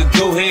a nigga,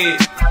 go ahead,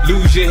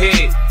 lose your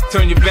head.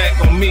 Turn your back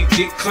on me,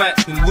 get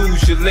clapped and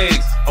lose your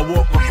legs. I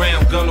walk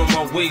around, gun on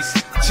my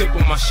waist, chip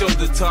on my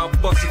shoulder,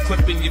 top bust a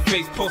clip in your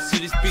face. Post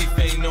to this beef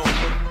ain't over.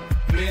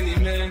 Many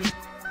men.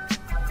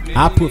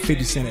 I put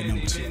 50 Cent at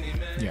number 2.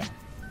 Yeah.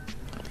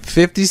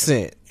 50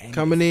 Cent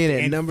coming in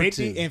at number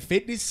 2. And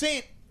 50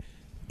 Cent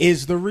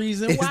is the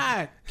reason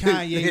why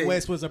Kanye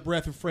West was a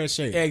breath of fresh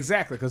air. Yeah,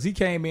 exactly, because he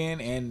came in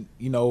and,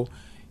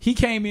 he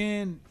came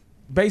in,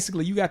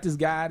 basically, you got this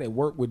guy that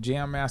worked with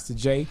Jam Master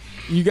Jay.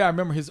 You got to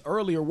remember his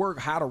earlier work,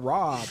 How to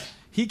Rob.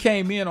 He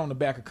came in on the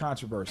back of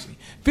controversy.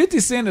 50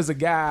 Cent is a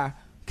guy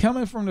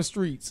coming from the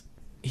streets.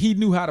 He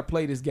knew how to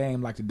play this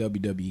game like the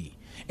WWE.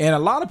 And a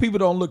lot of people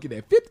don't look at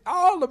that.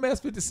 All the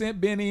mess 50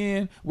 Cent been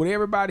in with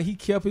everybody, he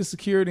kept his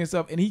security and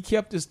stuff, and he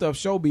kept his stuff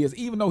showbiz,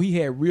 even though he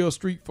had real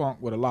street funk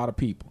with a lot of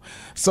people.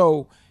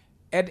 So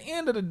at the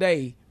end of the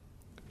day,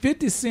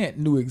 50 Cent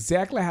knew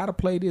exactly how to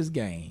play this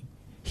game.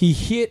 He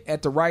hit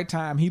at the right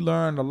time. He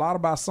learned a lot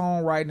about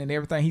songwriting and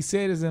everything. He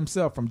said it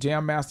himself from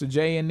Jam Master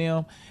Jay and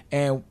them.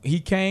 And he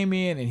came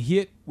in and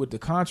hit with the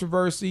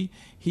controversy.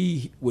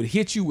 He would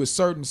hit you with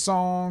certain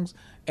songs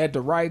at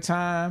the right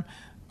time.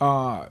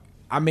 In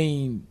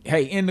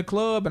the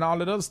club and all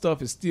that other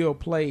stuff is still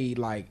played.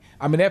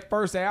 That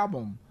first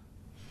album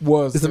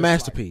it's a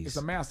masterpiece. It's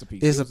a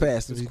masterpiece. It's a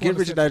masterpiece. Get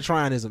Rich or Die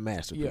Trying is a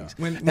masterpiece.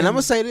 Yeah. And I'm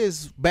gonna say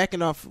this,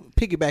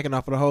 piggybacking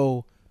off of the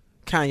whole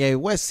Kanye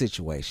West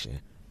situation,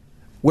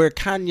 where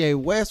Kanye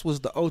West was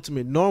the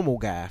ultimate normal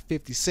guy,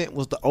 50 Cent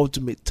was the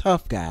ultimate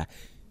tough guy,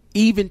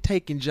 even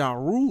taking Ja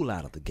Rule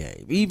out of the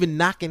game, even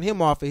knocking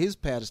him off of his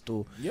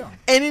pedestal,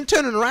 and then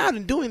turning around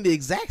and doing the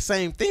exact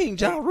same thing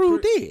Ja Rule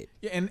did.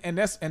 Yeah, and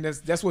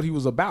that's what he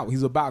was about.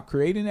 He's about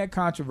creating that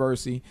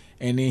controversy,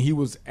 and then he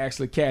was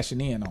actually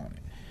cashing in on it.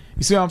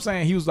 You see what I'm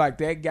saying? He was like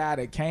that guy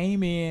that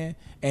came in,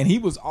 and he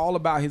was all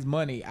about his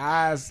money.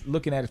 Eyes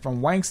looking at it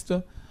from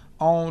Wankster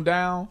on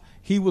down.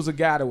 He was a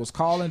guy that was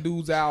calling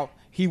dudes out.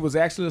 He was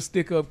actually a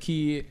stick-up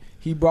kid.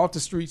 He brought the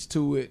streets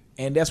to it,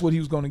 and that's what he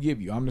was going to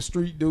give you. I'm the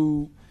street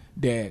dude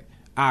that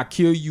I'll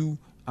kill you.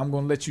 I'm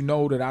going to let you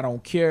know that I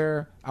don't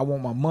care. I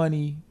want my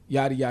money,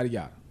 yada, yada,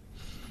 yada.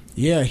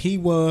 Yeah, he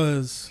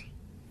was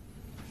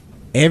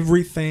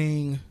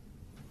everything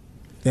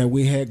that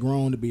we had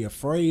grown to be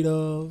afraid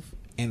of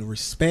and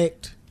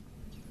respect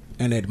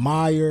and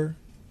admire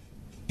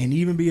and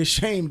even be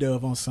ashamed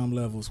of on some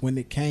levels when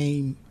it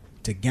came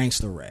to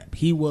gangster rap.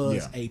 He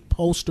was a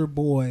poster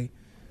boy,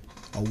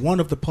 one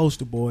of the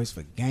poster boys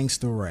for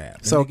gangster rap.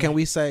 So can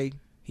we say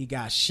he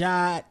got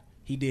shot?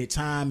 He did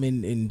time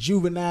in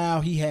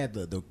juvenile. He had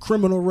the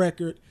criminal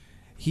record.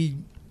 He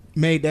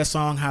made that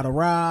song How to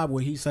Rob,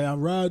 where he say I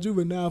robbed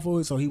juvenile for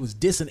it. So he was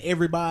dissing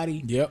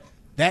everybody. Yep.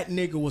 That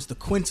nigga was the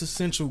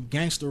quintessential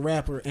gangster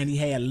rapper, and he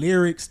had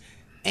lyrics.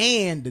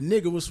 And the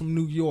nigga was from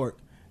New York,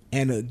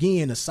 and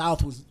again the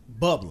South was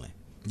bubbling.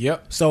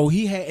 Yep. So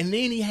he had, and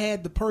then he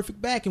had the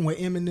perfect backing with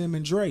Eminem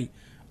and Dre.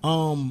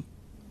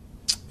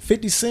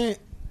 50 Cent,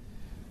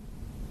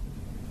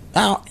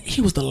 he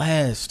was the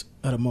last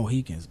of the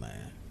Mohicans,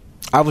 man.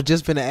 I was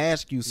just finna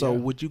ask you, so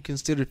would you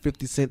consider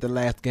 50 Cent the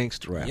last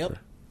gangster rapper? Yep.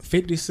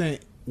 50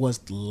 Cent was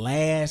the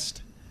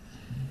last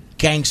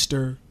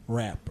gangster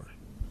rapper.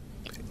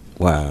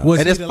 Wow.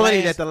 And it's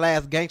funny that the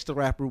last gangster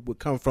rapper would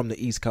come from the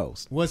East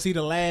Coast. Was he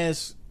the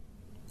last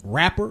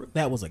rapper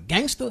that was a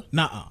gangster?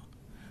 Nuh-uh.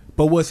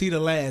 But was he the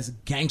last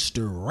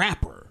gangster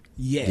rapper?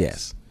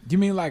 Yes. You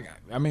mean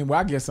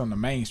I guess on the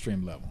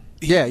mainstream level.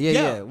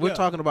 Yeah. We're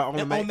talking about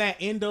on that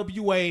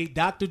NWA,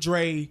 Dr.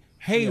 Dre,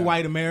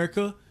 White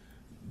America,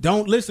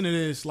 don't listen to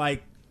this.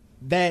 Like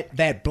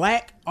that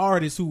black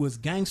artist who was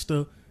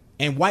gangster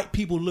and white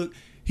people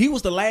he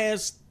was the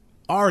last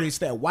artist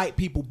that white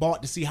people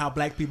bought to see how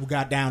black people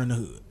got down in the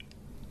hood.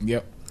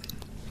 Yep.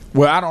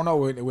 Well, I don't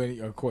know.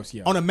 Of course,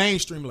 on a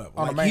mainstream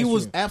level, he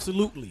was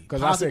absolutely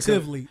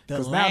positively the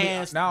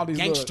last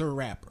gangster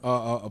rapper.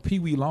 A Pee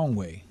Wee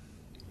Longway.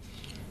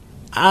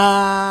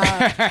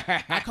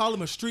 I call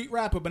him a street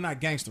rapper, but not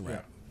gangster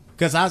rapper.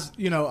 Because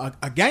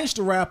a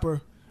gangster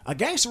rapper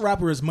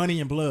is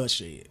money and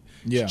bloodshed.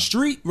 Yeah.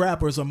 Street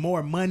rappers are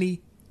more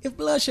money. If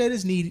bloodshed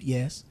is needed,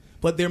 yes,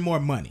 but they're more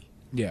money.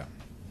 Yeah.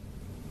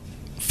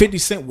 50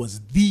 Cent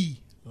was the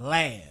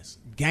last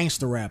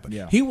gangster rapper.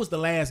 Yeah. He was the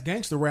last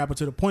gangster rapper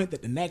to the point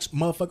that the next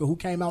motherfucker who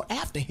came out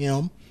after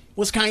him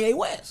was Kanye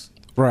West.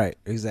 Right,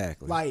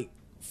 exactly. Like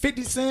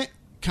 50 Cent,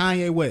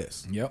 Kanye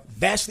West. Yep.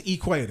 That's the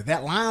equator.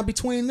 That line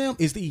between them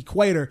is the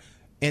equator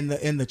in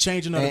the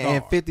changing of the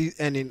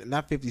guard.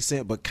 Not 50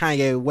 Cent, but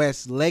Kanye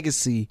West's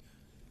legacy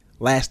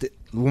lasted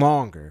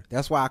longer.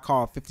 That's why I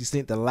call 50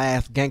 Cent the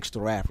last gangster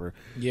rapper.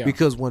 Yeah.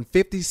 Because when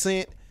 50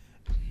 Cent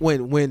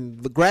when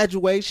the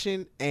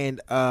Graduation and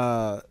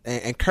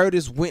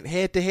Curtis went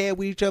head to head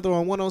with each other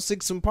on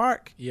 106 in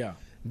Park, yeah,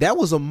 that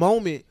was a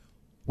moment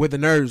where the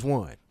Nerds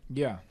won.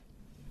 Yeah.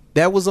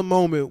 That was a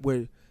moment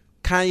where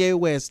Kanye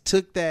West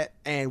took that,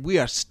 and we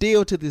are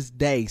still to this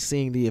day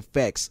seeing the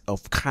effects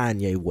of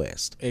Kanye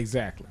West.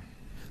 Exactly.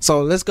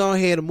 So let's go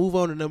ahead and move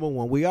on to number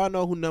one. We all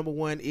know who number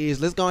one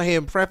is. Let's go ahead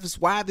and preface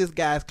why this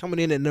guy's coming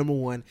in at number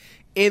one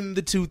in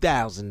the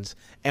 2000s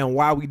and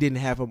why we didn't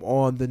have him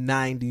on the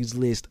 90s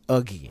list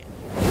again.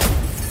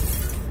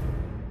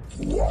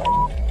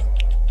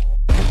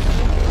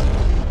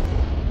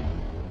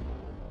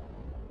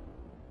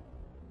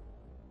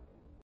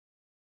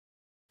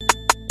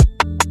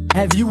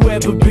 Have you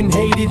ever been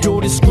hated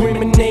or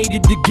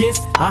discriminated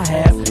against? I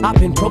have. I've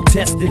been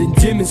protested and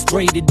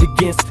demonstrated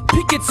against.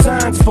 Picket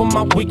signs for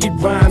my wicked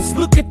rhymes.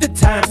 Look at the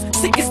times.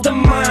 Sick is the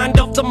mind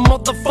of the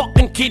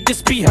motherfucking kid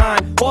that's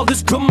behind. All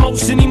this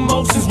commotion,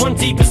 emotions run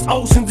deep as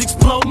oceans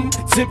exploding.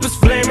 Tempers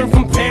flaring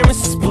from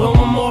parents. Just blow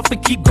them off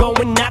and keep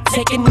going. Not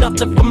taking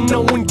nothing from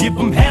no one. Give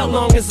them hell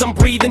long as I'm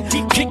breathing.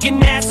 Keep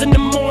kicking ass in the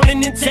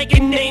morning and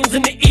taking names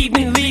in the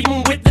evening. Leave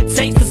them with the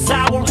taste of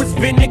sour as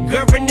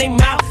vinegar in their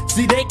mouth.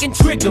 See, they can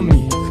trigger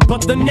me,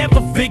 but they'll never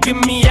figure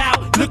me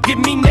out. Look at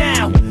me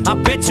now, I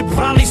bet you're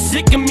probably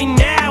sick of me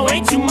now.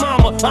 Ain't you,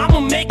 mama? I'ma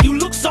make you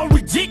look so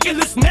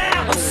ridiculous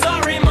now. I'm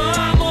sorry,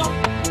 mama,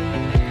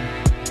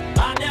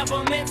 I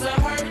never meant to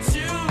hurt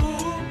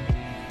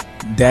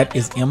you. That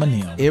is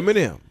Eminem.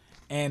 Eminem.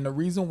 And the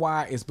reason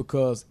why is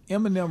because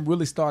Eminem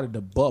really started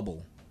to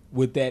bubble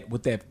with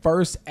that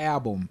first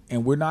album.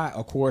 And we're not,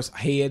 of course,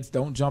 heads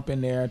don't jump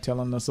in there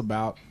telling us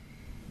about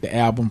the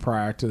album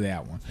prior to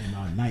that one. In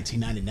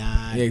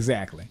 1999.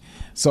 Exactly.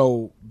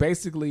 So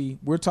basically,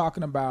 we're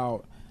talking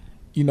about,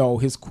 you know,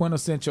 his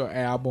quintessential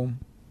album,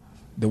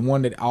 the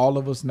one that all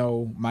of us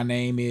know, My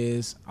Name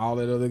Is, all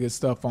that other good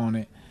stuff on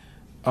it.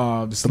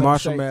 The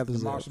Marshall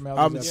Mathers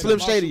Slim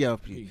Shady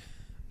LP.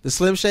 The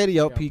Slim Shady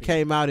LP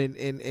came out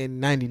in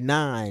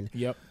 99.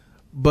 Yep.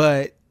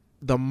 But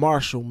the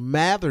Marshall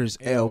Mathers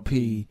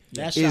LP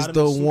is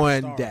the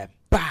one that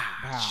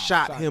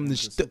shot him to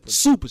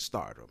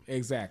superstardom.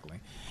 Exactly.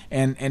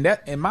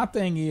 And my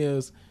thing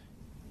is,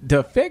 the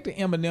effect that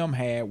Eminem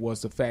had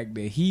was the fact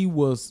that he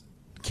was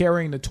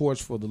carrying the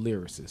torch for the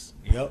lyricists.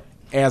 Yep.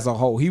 As a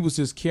whole, he was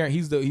just carrying.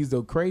 He's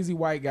the crazy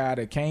white guy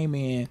that came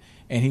in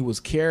and he was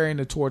carrying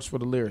the torch for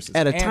the lyricists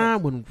at a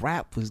time when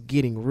rap was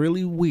getting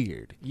really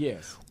weird.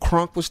 Yes,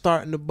 crunk was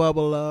starting to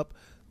bubble up.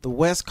 The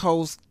West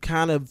Coast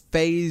kind of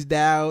phased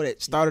out.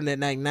 It started at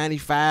like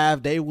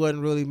 95. They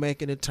wasn't really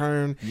making a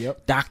turn.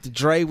 Yep. Dr.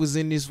 Dre was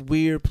in this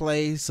weird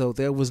place, so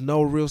there was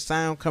no real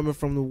sound coming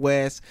from the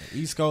West. The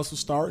East Coast was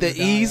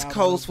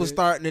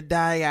starting to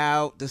die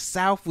out. The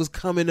South was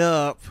coming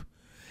up.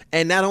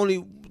 And not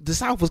only the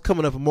South was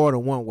coming up in more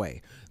than one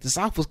way. The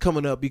South was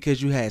coming up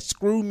because you had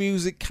screw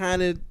music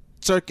kind of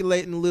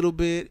circulating a little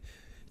bit.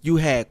 You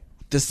had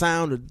the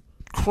sound of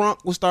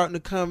crunk was starting to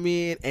come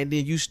in, and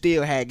then you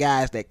still had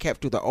guys that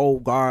kept to the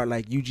old guard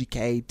like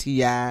UGK,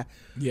 T.I.,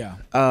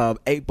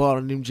 8 Ball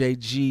and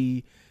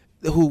MJG,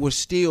 who were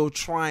still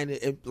trying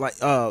to, like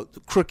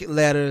Crooked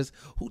Letters,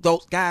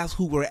 those guys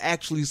who were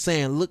actually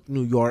saying, look,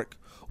 New York,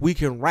 we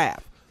can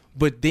rap.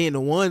 But then the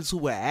ones who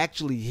were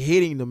actually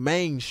hitting the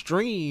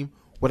mainstream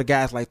were the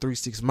guys like 3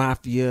 6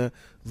 Mafia,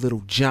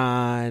 Little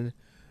John.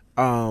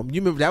 You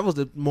remember that was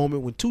the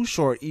moment when Too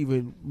Short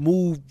even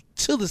moved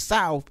to the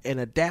South and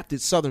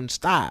adapted Southern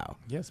style.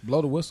 Yes,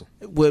 blow the whistle.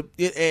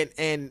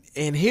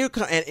 And here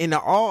come and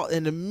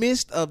in the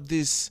midst of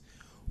this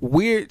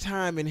weird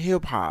time in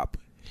hip hop,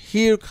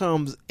 here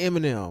comes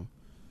Eminem,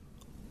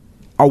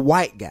 a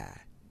white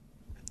guy,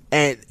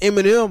 and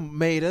Eminem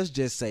made us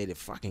just say that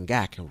fucking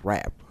guy can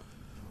rap.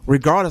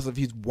 Regardless if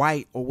he's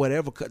white or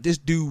whatever, this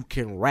dude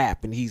can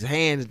rap, and he's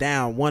hands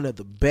down one of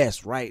the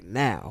best right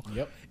now.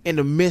 Yep. In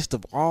the midst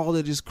of all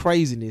of this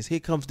craziness,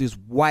 here comes this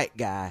white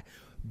guy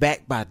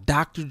backed by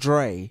Dr.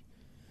 Dre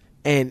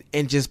and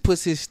just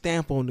puts his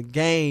stamp on the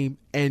game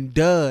and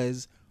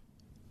does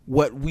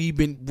what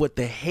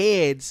the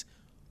heads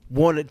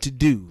wanted to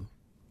do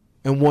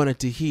and wanted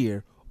to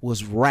hear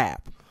was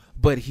rap.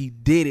 But he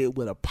did it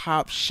with a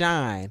pop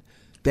shine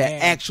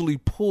that actually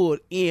pulled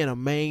in a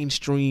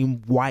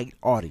mainstream white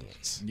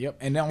audience. Yep.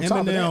 And on top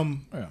of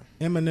that,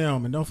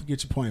 Eminem, and don't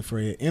forget your point,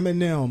 Fred.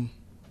 Eminem,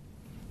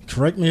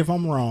 correct me if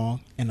I'm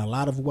wrong, and a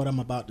lot of what I'm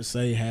about to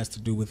say has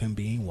to do with him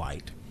being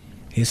white.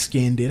 His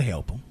skin did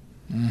help him.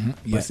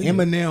 Mm-hmm. But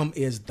Eminem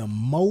is the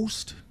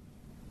most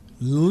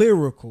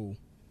lyrical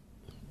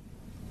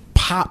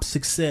pop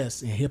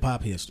success in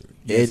hip-hop history.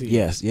 Yes, he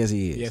is.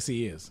 Yes,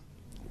 he is.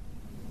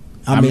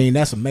 I mean,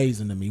 that's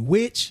amazing to me.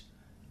 Which,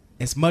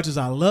 as much as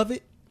I love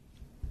it,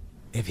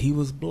 if he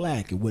was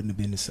black, it wouldn't have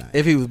been the same.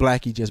 If he was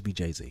black, he'd just be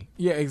Jay-Z.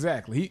 Yeah,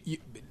 exactly.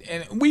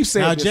 And we've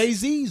said now, this.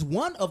 Jay-Z's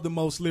one of the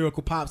most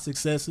lyrical pop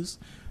successes,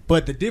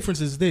 but the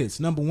difference is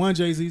this. Number one,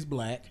 Jay-Z's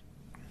black.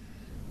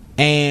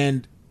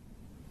 And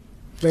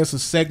there's a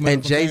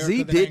segment of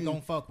Jay-Z that ain't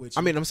gonna fuck with you.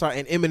 I mean, I'm sorry,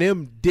 and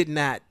Eminem didn't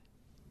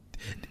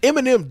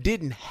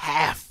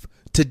have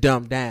to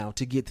dumb down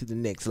to get to the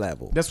next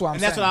level. That's what I'm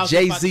And saying. that's what I was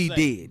Jay-Z about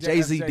to say. did.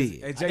 Jay-Z did.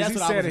 And That's Jay-Z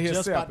what I said was it just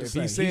himself. about to If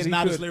say. he said He's he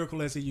not could, as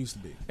lyrical as he used to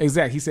be.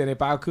 exactly. He said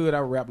if I could, I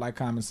would rap like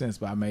Common Sense,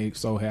 but I made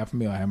so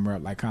 $500,000. I haven't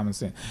rap like Common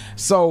Sense.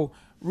 So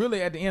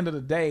really, at the end of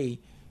the day,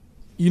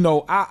 you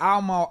know,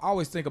 I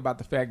always think about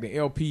the fact that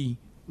LP,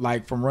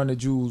 like from Run the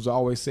Jewels,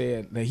 always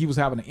said that he was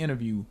having an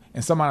interview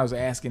and somebody was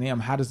asking him,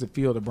 how does it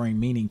feel to bring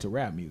meaning to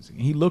rap music?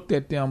 And he looked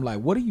at them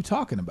like, what are you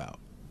talking about?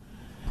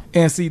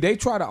 And see, they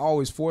try to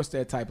always force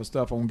that type of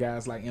stuff on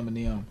guys like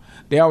Eminem.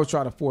 They always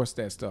try to force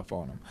that stuff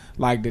on them,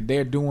 like that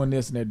they're doing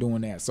this and they're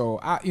doing that. So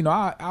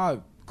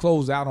I'll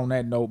close out on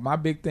that note. My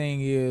big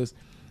thing is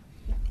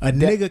a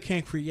nigga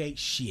can't create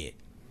shit.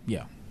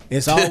 Yeah,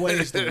 it's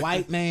always the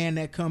white man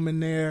that come in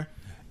there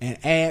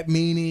and add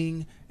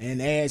meaning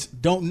and adds.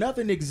 Don't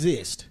nothing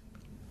exist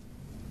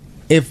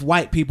if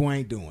white people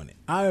ain't doing it.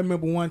 I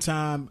remember one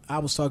time I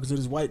was talking to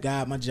this white guy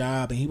at my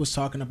job, and he was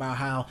talking about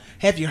how,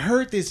 have you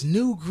heard this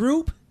new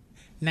group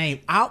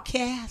named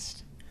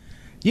Outkast?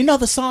 You know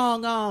the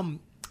song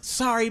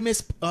Sorry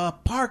Miss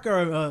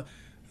Parker,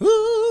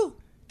 ooh,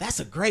 that's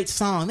a great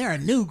song. They're a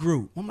new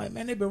group. I'm like,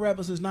 man, they've been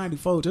rapping since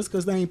 94. Just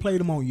because they ain't played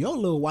them on your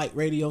little white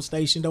radio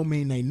station don't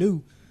mean they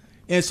new.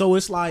 And so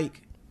it's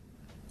like,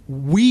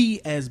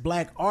 we as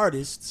black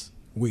artists,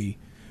 we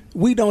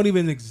don't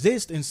even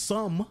exist in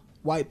some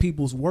white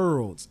people's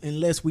worlds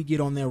unless we get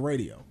on their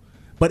radio.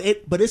 But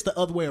it's the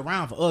other way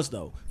around for us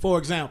though. For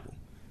example,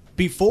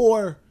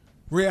 before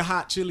Red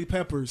Hot Chili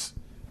Peppers'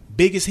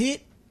 biggest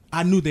hit,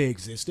 I knew they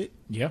existed.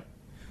 Yeah.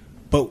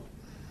 But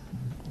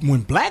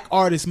when black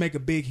artists make a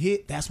big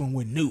hit, that's when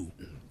we're new.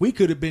 We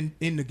could have been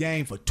in the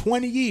game for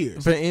 20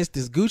 years. For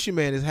instance, Gucci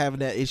Mane is having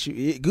that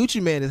issue.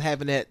 Gucci Mane is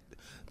having that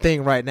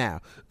thing right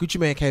now. Gucci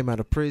Mane came out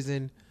of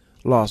prison,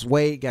 lost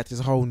weight, got this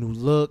whole new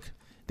look.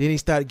 Then he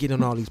started getting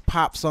on all these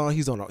pop songs.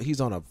 He's on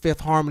a Fifth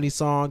Harmony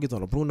song. He's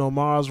on a Bruno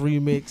Mars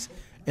remix.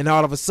 And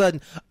all of a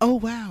sudden, oh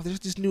wow, there's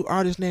this new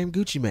artist named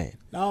Gucci Mane.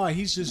 No,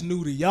 he's just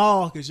new to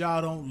y'all because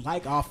y'all don't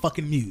like our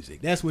fucking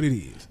music. That's what it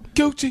is.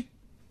 Gucci.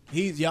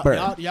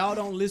 Y'all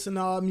don't listen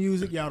to our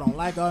music. Y'all don't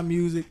like our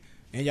music.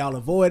 And y'all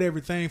avoid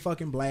everything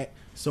fucking black.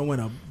 So when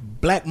a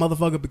black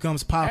motherfucker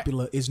becomes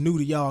popular, it's new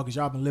to y'all because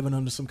y'all been living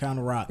under some kind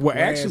of rock. Well,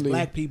 Whereas actually,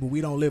 black people,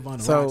 we don't live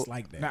under rocks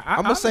like that. Now,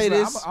 I'm going to say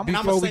this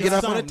before we get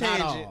off on a something,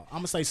 tangent. I'm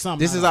going to say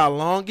something. This is our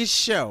longest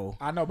show.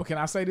 I know, but can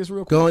I say this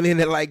real quick? Going in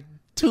at like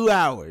 2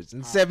 hours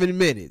and 7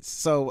 minutes.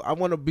 So I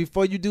want to,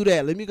 before you do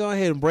that, let me go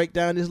ahead and break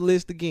down this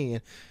list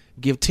again.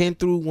 Give 10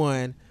 through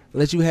 1.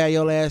 Let you have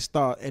your last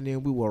thought, and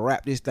then we will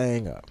wrap this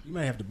thing up. You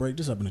may have to break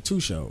this up into 2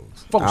 shows.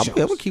 I'm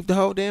going to keep the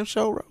whole damn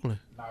show rolling.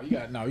 You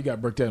got to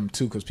break that up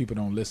too because people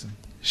don't listen.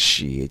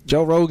 Shit,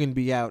 Joe Rogan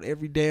be out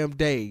every damn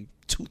day,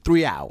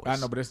 2-3 hours. I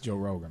know, but that's Joe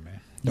Rogan, man.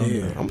 Don't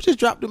do it. I'm gonna just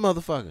drop the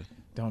motherfucker.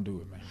 Don't do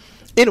it, man.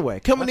 Anyway,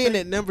 coming in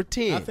at number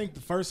 10. I think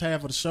the first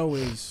half of the show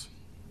is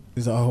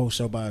a whole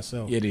show by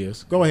itself. It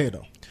is. Go ahead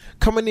though.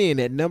 Coming in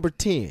at number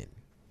 10,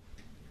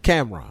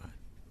 Cameron.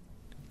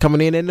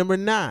 Coming in at number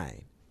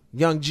 9,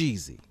 Young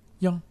Jeezy.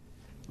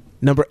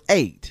 Number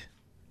 8,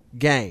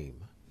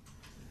 Game.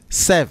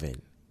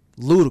 7,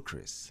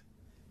 Ludacris.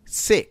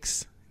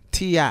 6,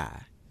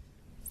 T.I.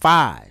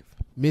 5,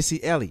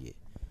 Missy Elliott.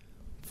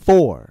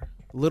 4,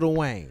 Lil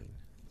Wayne.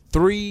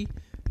 3,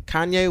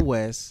 Kanye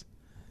West.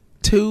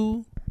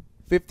 2,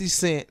 50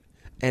 Cent.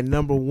 And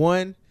number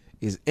 1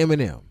 is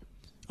Eminem.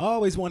 I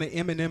always wanted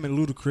Eminem and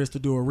Ludacris to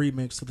do a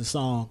remix to the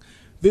song.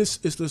 This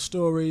is the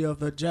story of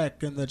the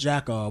Jack and the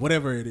Jackal,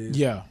 whatever it is.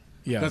 Yeah.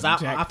 Because I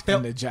felt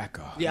and the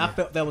Jackal. Yeah, I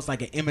felt that was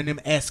like an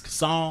Eminem-esque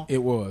song. It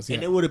was, yeah.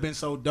 And it would have been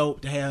so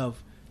dope to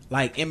have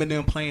like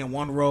Eminem playing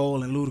one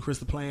role and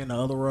Ludacris playing the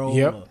other role.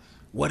 Yep. Or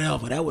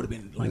whatever. That would have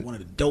been like one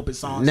of the dopest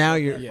songs. Now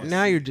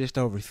you're just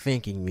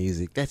overthinking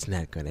music. That's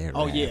not gonna ever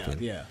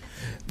happen. Yeah.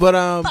 But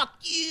fuck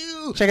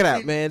you. Check it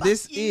out, man.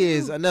 This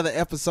is another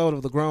episode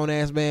of the Grown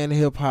Ass Man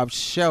Hip Hop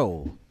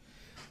Show.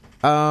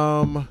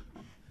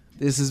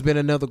 This has been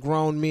another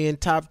Grown Men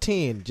Top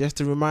 10. Just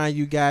to remind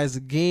you guys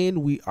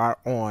again, we are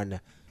on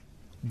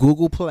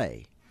Google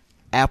Play,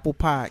 Apple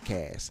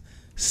Podcasts,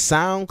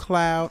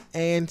 SoundCloud,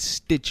 and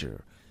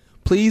Stitcher.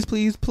 Please,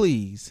 please,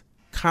 please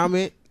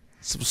comment,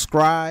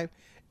 subscribe,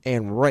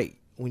 and rate.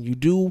 When you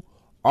do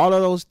all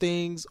of those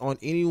things on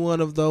any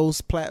one of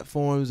those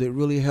platforms, it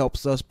really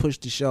helps us push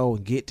the show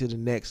and get to the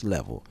next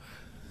level.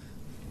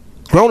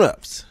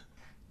 Grown-ups,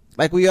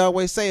 like we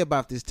always say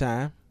about this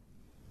time,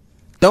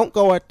 don't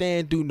go out there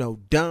and do no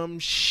dumb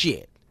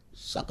shit.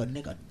 Suck a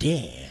nigga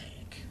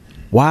dick.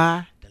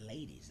 Why? The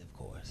ladies, of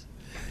course.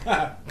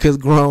 Because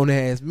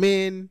grown-ass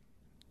men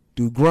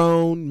do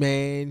grown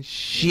man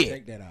shit.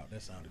 Take that out.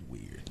 That sounded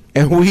weird.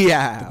 And we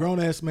are. The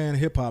Grown Ass Man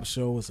Hip Hop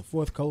Show is a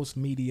Fourth Coast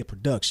Media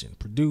production,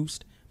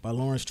 produced by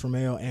Lawrence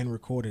Trammell and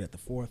recorded at the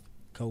Fourth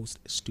Coast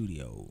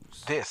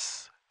Studios.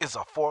 This is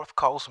a Fourth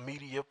Coast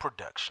Media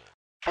production.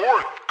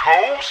 Fourth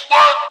Coast?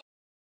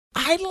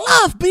 I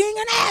love being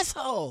an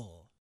asshole.